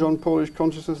impinge on Polish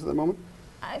consciousness at the moment?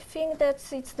 I think that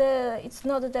it's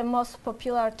not the most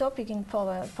popular topic in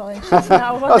Poland just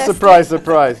now. Oh, surprise,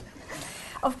 surprise.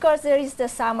 Of course, there is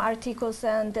some articles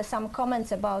and some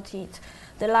comments about it.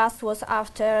 The last was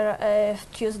after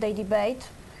Tuesday debate.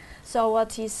 So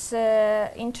what is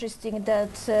interesting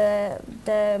that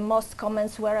the most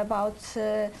comments were about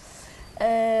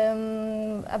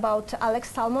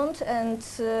Alex Salmond, and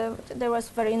there was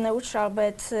very neutral,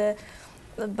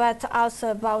 but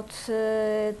also about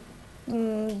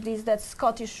this that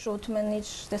Scottish should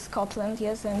manage the Scotland,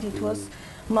 yes, and it was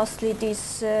mostly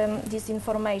this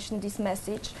information, this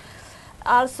message.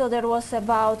 Also, there was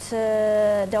about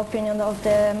the opinion of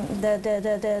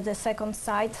the second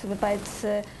side,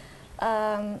 but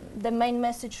the main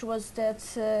message was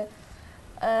that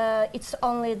it's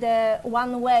only the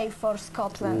one way for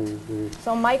Scotland.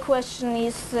 So my question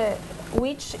is,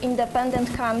 which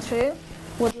independent country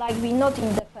would like be not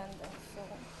independent? So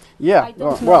yeah, I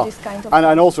don't know this kind of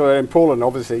and also in Poland,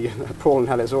 obviously, Poland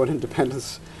had its own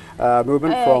independence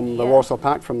movement from the Warsaw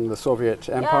Pact, from the Soviet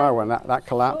Empire when that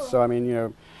collapsed. So I mean, you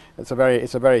know, it's a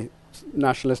very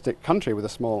nationalistic country with a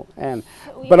small n.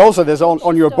 But also, there's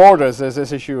on your borders, there's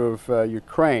this issue of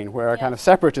Ukraine, where a kind of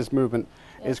separatist movement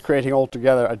is creating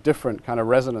altogether a different kind of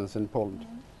resonance in Poland.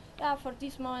 Yeah, for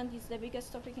this moment, it's the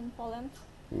biggest topic in Poland.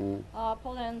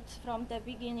 Poland, from the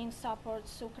beginning,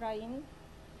 supports Ukraine.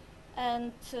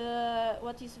 And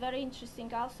what is very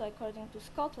interesting also, according to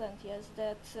Scotland, yes,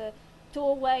 that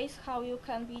two ways how you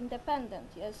can be independent,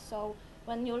 yes. So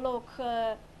when you look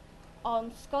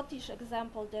on Scottish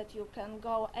example, that you can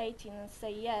go 18 and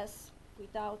say yes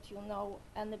without, you know,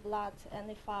 any blood,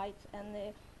 any fight,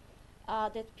 any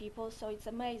dead people. So it's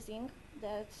amazing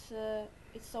that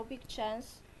it's so big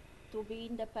chance to be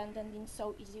independent in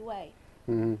so easy way.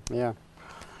 Yeah.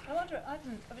 I wonder,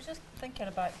 I was just thinking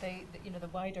about the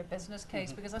wider business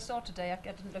case, because I saw today, I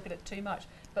didn't look at it too much,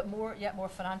 but more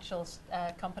financial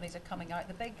companies are coming out.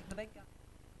 The big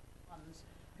ones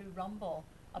who rumble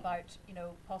about, you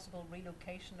know, possible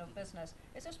relocation of business.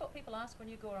 Is this what people ask when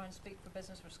you go around and speak for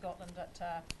Business for Scotland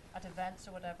at events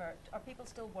or whatever? Are people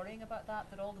still worrying about that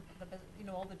all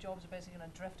the jobs are basically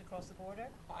going to drift across the border?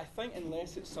 I think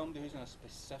unless it's somebody who's in a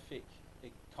specific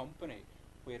company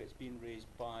where it's being raised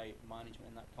by management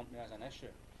in that company as an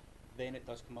issue, then it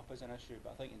does come up as an issue.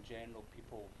 But I think in general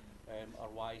people are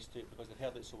wise to it because they've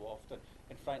heard it so often.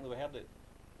 And frankly, we heard it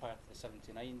prior to the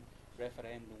 79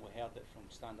 referendum, we heard it from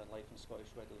Standard Life and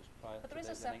Scottish Widows prior to the 97 But there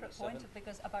is a separate point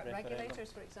because about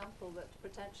regulators, for example, that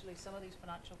potentially some of these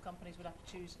financial companies would have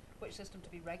to choose which system to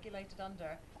be regulated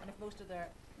under, and if most of their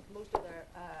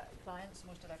clients,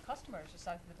 most of their customers are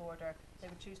south of the border, they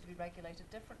would choose to be regulated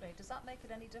differently. Does that make it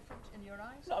any different in your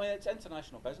eyes? No, I mean, it's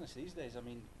international business these days. I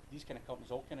mean, these kind of companies,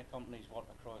 all kind of companies work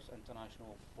across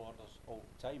international borders all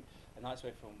the time. And that's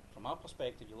why from our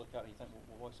perspective, you look at it and you think,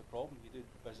 well, what's the problem? You do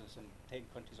business in 10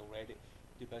 countries already,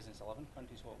 do business in 11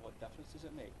 countries, what difference does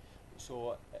it make?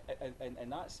 So in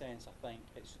that sense, I think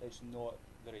it's not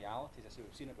the reality. As I say,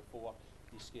 we've seen it before.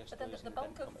 But then the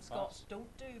bulk of Scots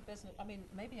don't do business. I mean,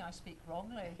 maybe I speak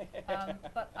wrongly,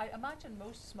 but I imagine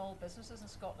most small businesses in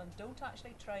Scotland don't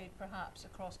actually trade perhaps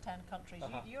across 10 countries.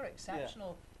 You're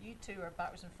exceptional. You two are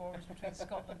backwards and forwards between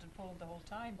Scotland and Poland the whole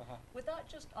time. Would that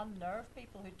just unnerve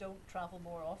people who don't travel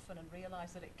more often and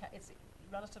realise that it's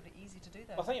relatively easy to do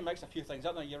that? Well, I think it makes a few things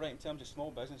up. Now, you're right, in terms of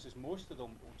small businesses, most of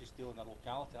them will just deal in their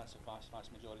locality. That's the vast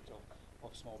majority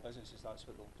of small businesses. That's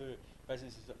what they'll do.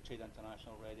 Businesses that trade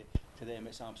international already, to them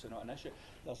it's absolutely not an issue.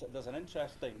 There's an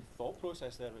interesting thought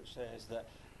process there which says that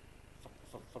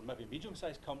for maybe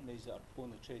medium-sized companies that are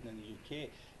only trading in the UK,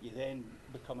 you then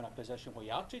become in a position where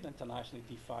you are trading internationally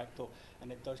de facto,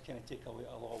 and it does kind of take away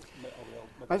a lot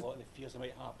of the fears they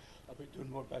might have about doing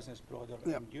more business broader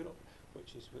in Europe,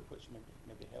 which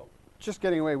maybe help. Just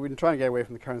getting away, we've been trying to get away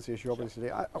from the currency issue,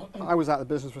 obviously. I was at the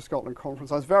Business for Scotland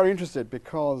conference. I was very interested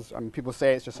because, I mean, people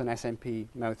say it's just an SNP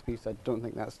mouthpiece. I don't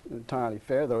think that's entirely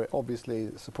fair, though it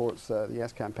obviously supports the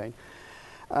Yes campaign.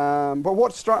 But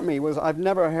what struck me was I've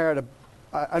never had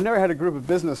a group of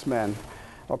businessmen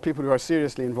or people who are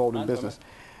seriously involved in business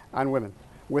and women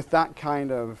with that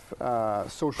kind of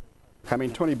social. I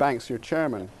mean, Tony Banks, your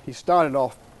chairman, he started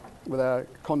off with a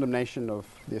condemnation of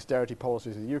the austerity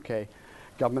policies of the UK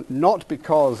government, not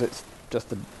because it's just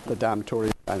the damn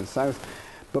Tories down south,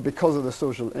 but because of the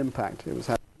social impact it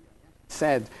was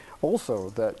said also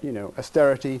that, you know,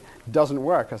 austerity doesn't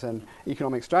work as an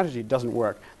economic strategy, doesn't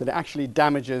work, that it actually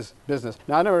damages business.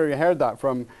 Now, I never really heard that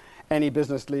from any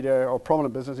business leader or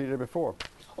prominent business leader before.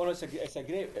 Well, it's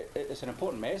an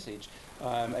important message,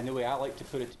 and the way I like to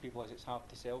put it to people is it's hard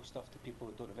to sell stuff to people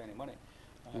that don't have any money.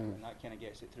 and that kind of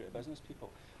gets it through to business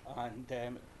people. And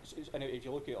and if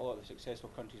you look at a lot of the successful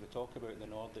countries we talk about, the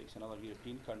Nordics and other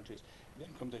European countries, the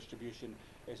income distribution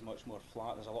is much more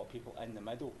flat. There's a lot of people in the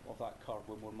middle of that curve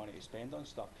with more money to spend on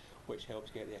stuff, which helps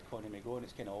get the economy going.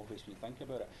 It's kind of obvious when you think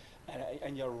about it.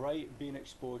 And you're right, being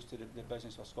exposed to the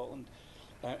business of Scotland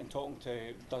and talking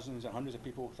to dozens and hundreds of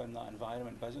people within that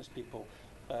environment, business people,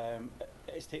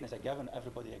 it's taken as a given.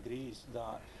 Everybody agrees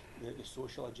that the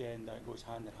social agenda goes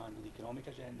hand in hand with the economic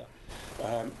agenda.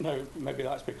 Now, maybe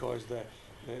that's because the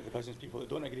business people that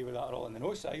don't agree with that are all on the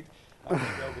no side. That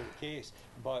may well be the case,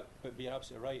 but you're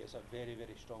absolutely right. It's a very,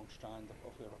 very strong strand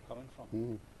of where we're coming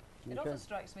from. It often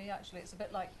strikes me, actually, it's a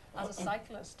bit like as a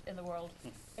cyclist in the world.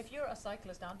 If you're a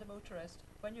cyclist and a motorist,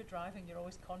 when you're driving, you're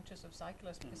always conscious of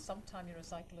cyclists because sometimes you're a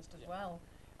cyclist as well.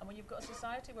 And when you've got a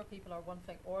society where people are one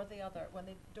thing or the other, when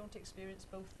they don't experience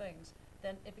both things,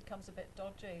 then it becomes a bit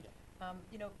dodgy.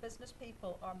 You know, business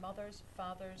people are mothers,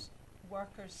 fathers,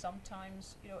 workers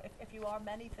sometimes. You know, if you are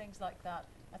many things like that,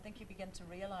 I think you begin to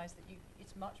realise that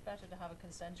it's much better to have a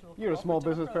consensual. You're a small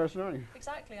business approach. person, aren't you?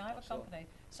 Exactly, I have a company.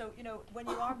 So, you know, when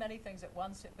you are many things at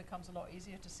once, it becomes a lot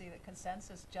easier to see that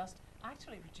consensus just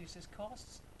actually reduces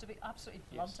costs. To be absolutely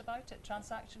blunt about it,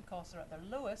 transaction costs are at their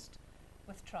lowest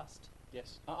with trust.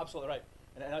 Yes, absolutely right.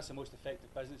 And that's the most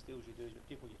effective business deals you do is with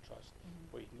people you trust,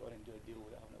 where you can go in and do a deal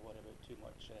without having to worry about too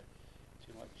much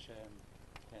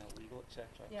legal, etc.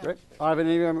 Yeah. Great. Ivan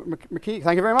and Ewa McKee,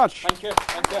 thank you very much. Thank you.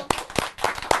 Thank you.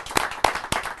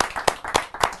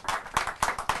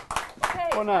 Okay.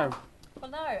 Well, now. Well,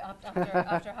 now,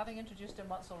 after having introduced him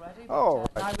once already, now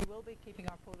we will be keeping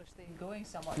our Polish theme going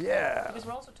somewhat. Yeah. Because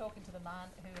we're also talking to the man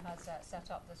who has set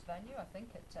up this venue. I think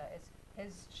it's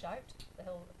his shout, the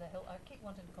hill. I keep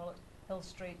wanting to call it Hill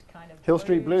Street kind of Hill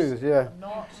Street Blues, yeah.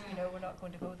 Not, you know, we're not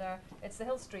going to go there. It's the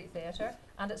Hill Street Theatre,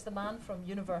 and it's the man from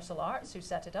Universal Arts who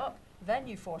set it up.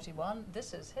 Venue 41.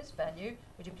 This is his venue.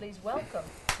 Would you please welcome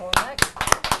Cormac?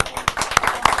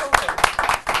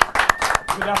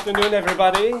 Good afternoon,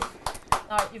 everybody.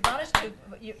 Now, you've managed to,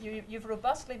 you've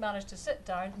robustly managed to sit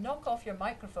down, knock off your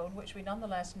microphone, which we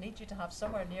nonetheless need you to have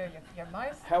somewhere near your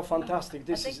mouth. How fantastic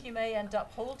this is. I think you may end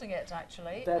up holding it,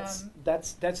 actually.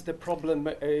 That's the problem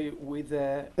with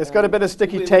it's got a bit of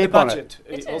sticky tape on it.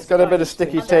 It's got a bit of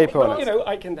sticky tape on it. You know,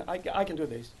 I can do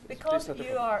this. Because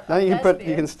you are now you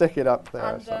can stick it up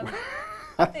there. And,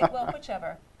 I think, well,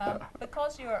 whichever.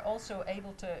 Because you are also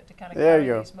able to kind of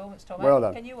carry these moments, Tommy, well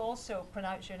done. Can you also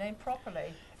pronounce your name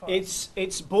properly? It's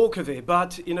Barkowy,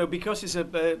 but you know, because it's a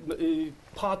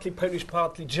partly Polish,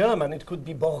 partly German, it could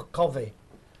be Barkowy.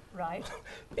 Right.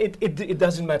 It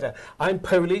doesn't matter. I'm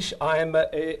Polish.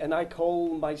 And I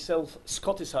call myself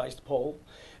Scotticized Paul.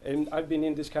 And I've been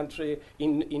in this country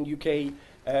in UK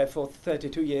for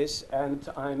 32 years, and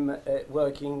I'm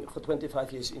working for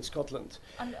 25 years in Scotland.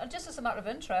 And just as a matter of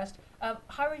interest,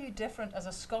 how are you different as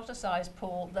a Scotticized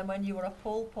Pole than when you were a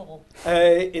Pole?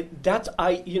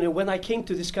 When I came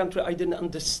to this country, I didn't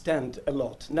understand a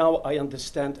lot. Now I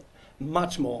understand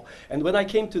much more. And when I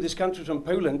came to this country from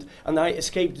Poland, and I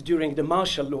escaped during the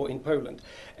martial law in Poland,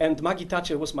 and Maggie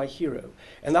Thatcher was my hero.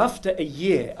 And after a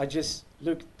year, I just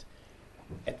looked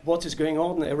at what is going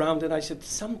on around, and I said,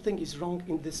 something is wrong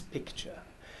in this picture.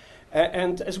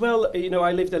 And as well, you know,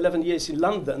 I lived 11 years in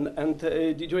London, and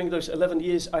during those 11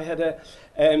 years, I had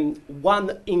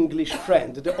one English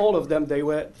friend. All of them, they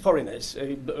were foreigners,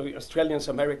 Australians,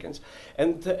 Americans.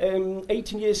 And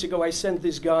 18 years ago, I sent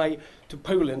this guy to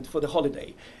Poland for the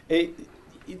holiday.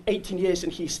 18 years,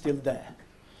 and he's still there.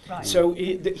 Right. So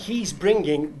he's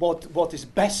bringing what is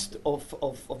best of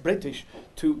British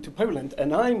to Poland,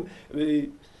 and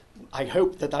I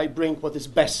hope that I bring what is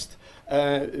best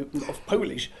of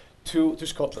Polish to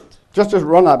Scotland. Just to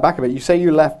run that back a bit, you say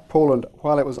you left Poland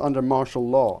while it was under martial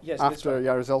law, yes, after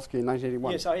Jaruzelski in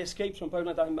 1981. Yes, I escaped from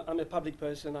Poland. I'm a public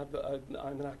person. I'm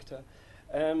an actor,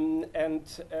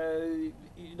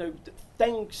 you know,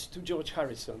 thanks to George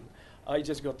Harrison, I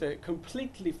just got a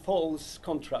completely false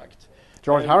contract.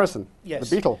 George Harrison,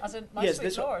 yes. The Beatle. As in My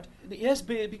Sweet Lord? Yes,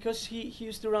 because he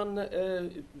used to run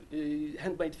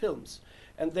handmade films,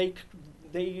 and they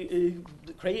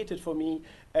created for me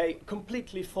a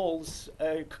completely false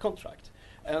contract.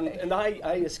 And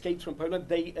I escaped from Poland.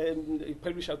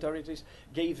 Polish authorities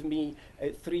gave me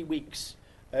 3 weeks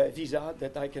visa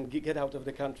that I can get out of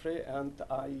the country, and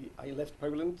I left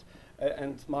Poland,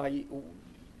 and my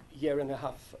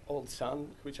 1.5-year-old son,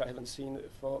 which I haven't seen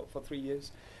for 3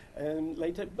 years,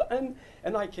 later.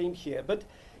 And I came here. But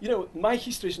you know, my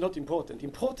history is not important.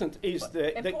 Important is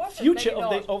the future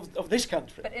of this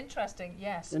country. But interesting,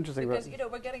 yes. Interesting, because you know,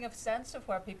 we're getting a sense of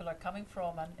where people are coming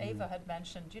from, and Eva had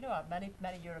mentioned, you know,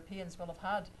 many Europeans will have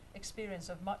had experience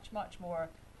of much more,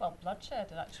 well,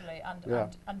 bloodshed actually,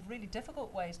 and really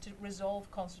difficult ways to resolve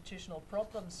constitutional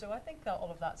problems. So I think that all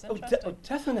of that's interesting.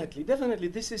 Definitely.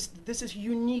 This is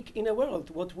unique in the world.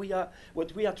 What we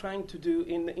are trying to do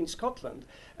in Scotland,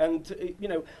 and you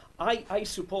know, I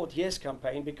support Yes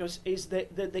campaign because it's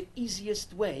the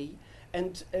easiest way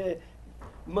and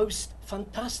most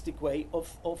fantastic way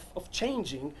of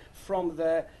changing from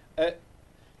the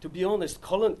to be honest,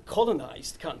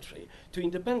 colonized country to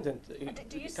independent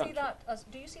do you see that as?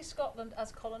 Do you see Scotland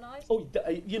as colonized? Oh,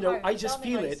 you know, I just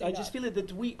feel it. I just feel it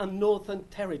that we are northern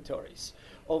territories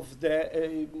of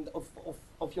the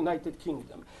of United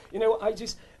Kingdom. You know, I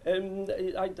just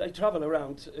I travel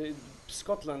around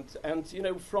Scotland, and you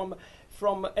know, from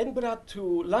Edinburgh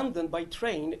to London by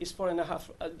train is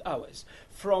 4.5 hours.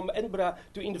 From Edinburgh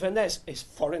to Inverness is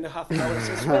 4.5 hours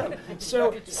as well.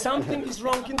 So something is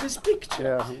wrong in this picture.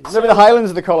 Yeah, so the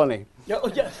Highlands of the colony. Yeah,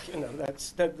 you know,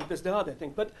 that's the other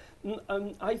thing. But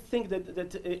I think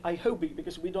that I hope,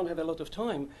 because we don't have a lot of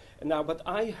time now, but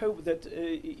I hope that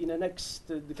in the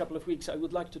next couple of weeks I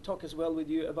would like to talk as well with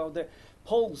you about the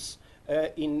polls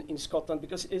in Scotland,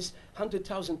 because it's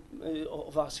 100,000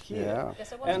 of us here. Yeah.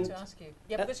 Yes, I wanted to ask you.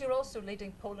 Yeah, because you're also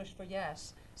leading Polish for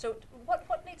Yes. So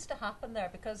what needs to happen there?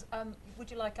 Because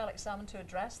would you like Alex Salmon to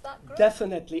address that group?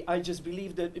 Definitely. I just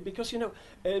believe that, because, you know,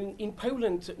 in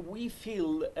Poland we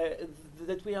feel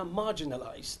that we are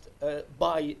marginalized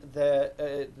by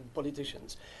the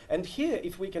politicians. And here,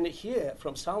 if we can hear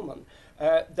from Salman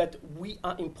that we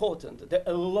are important, that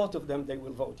a lot of them, they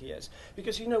will vote yes.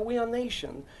 Because, you know, we are a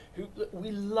nation who,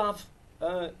 we love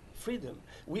freedom.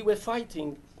 We were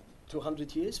fighting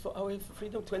 200 years for our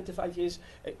freedom. 25 years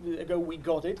ago we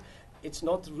got it. It's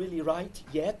not really right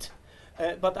yet,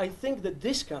 but I think that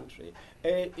this country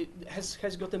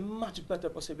has got a much better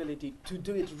possibility to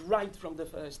do it right from the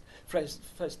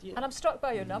first year. And I'm struck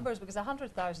by your numbers, because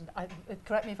 100,000,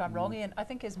 correct me if I'm wrong, Ian, I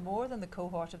think is more than the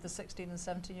cohort of the 16 and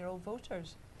 17-year-old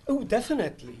voters. Oh,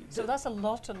 definitely. So that's a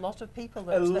lot of people.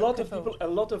 A lot of people, a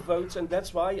lot of votes, and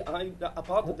that's why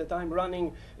apart from that, I'm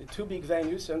running 2 big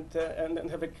venues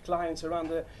and have clients around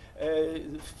the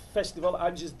festival. I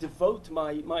just devote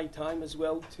my time as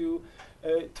well to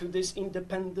this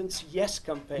Independence Yes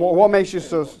campaign. Well, what makes you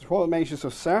so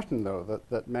certain, though,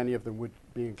 that many of them would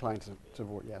be inclined to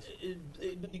vote yes?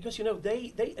 Because, you know,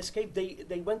 they escaped.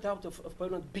 They went out of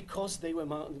Poland because they were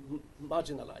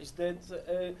marginalized.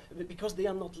 Because they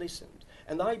are not listened.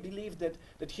 And I believe that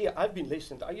here I've been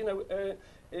listened. You know,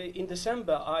 in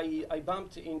December I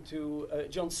bumped into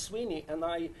John Sweeney, and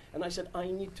I said, I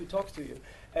need to talk to you.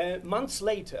 Months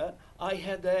later, I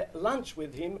had a lunch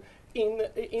with him in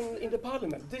the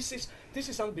parliament. This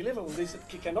is unbelievable. This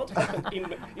cannot happen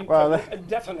in well,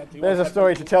 definitely. There's a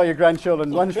story to tell your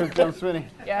grandchildren. Lunch with John Sweeney.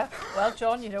 Yeah. Well,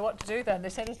 John, you know what to do then. They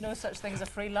say there's no such thing as a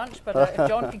free lunch, but if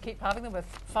John can keep having them with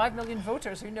 5 million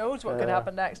voters, who knows what could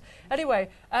happen next. Anyway,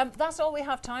 that's all we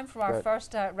have time for our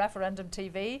first Referendum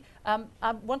TV.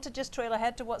 I want to just trail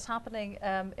ahead to what's happening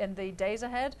in the days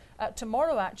ahead.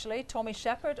 Tomorrow, actually, Tommy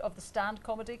Shepherd of the Stand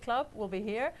Comedy Club will be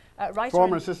here.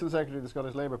 Former Assistant Secretary of the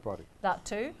Scottish Labour Party. That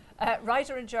too.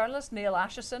 Writer and journalist Neil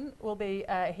Asherson will be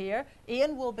here.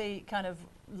 Iain will be kind of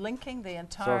linking the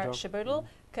entire shaboodle,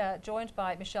 joined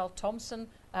by Michelle Thompson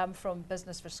from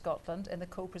Business for Scotland in the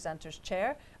co-presenter's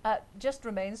chair. Just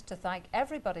remains to thank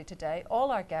everybody today,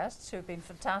 all our guests who have been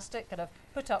fantastic and have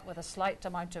put up with a slight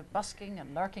amount of busking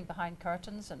and lurking behind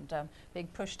curtains and being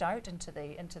pushed out into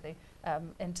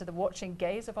the watching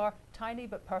gaze of our tiny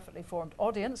but perfectly formed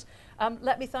audience.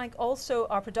 Let me thank also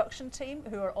our production team,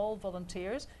 who are all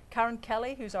volunteers. Karen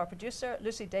Kelly, who's our producer,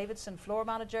 Lucy Davidson, floor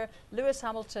manager, Lewis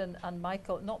Hamilton and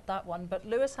Michael, not that one, but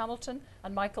Lewis Hamilton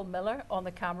and Michael Miller on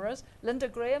the cameras, Linda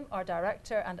Graham, our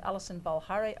director, and Alison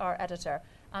Balhari, our editor.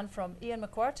 And from Iain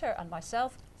MacWhirter and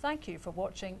myself, thank you for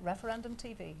watching Referendum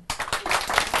TV.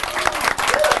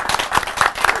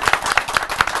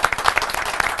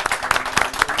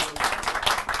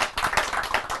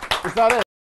 Is that it?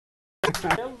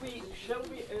 Shall we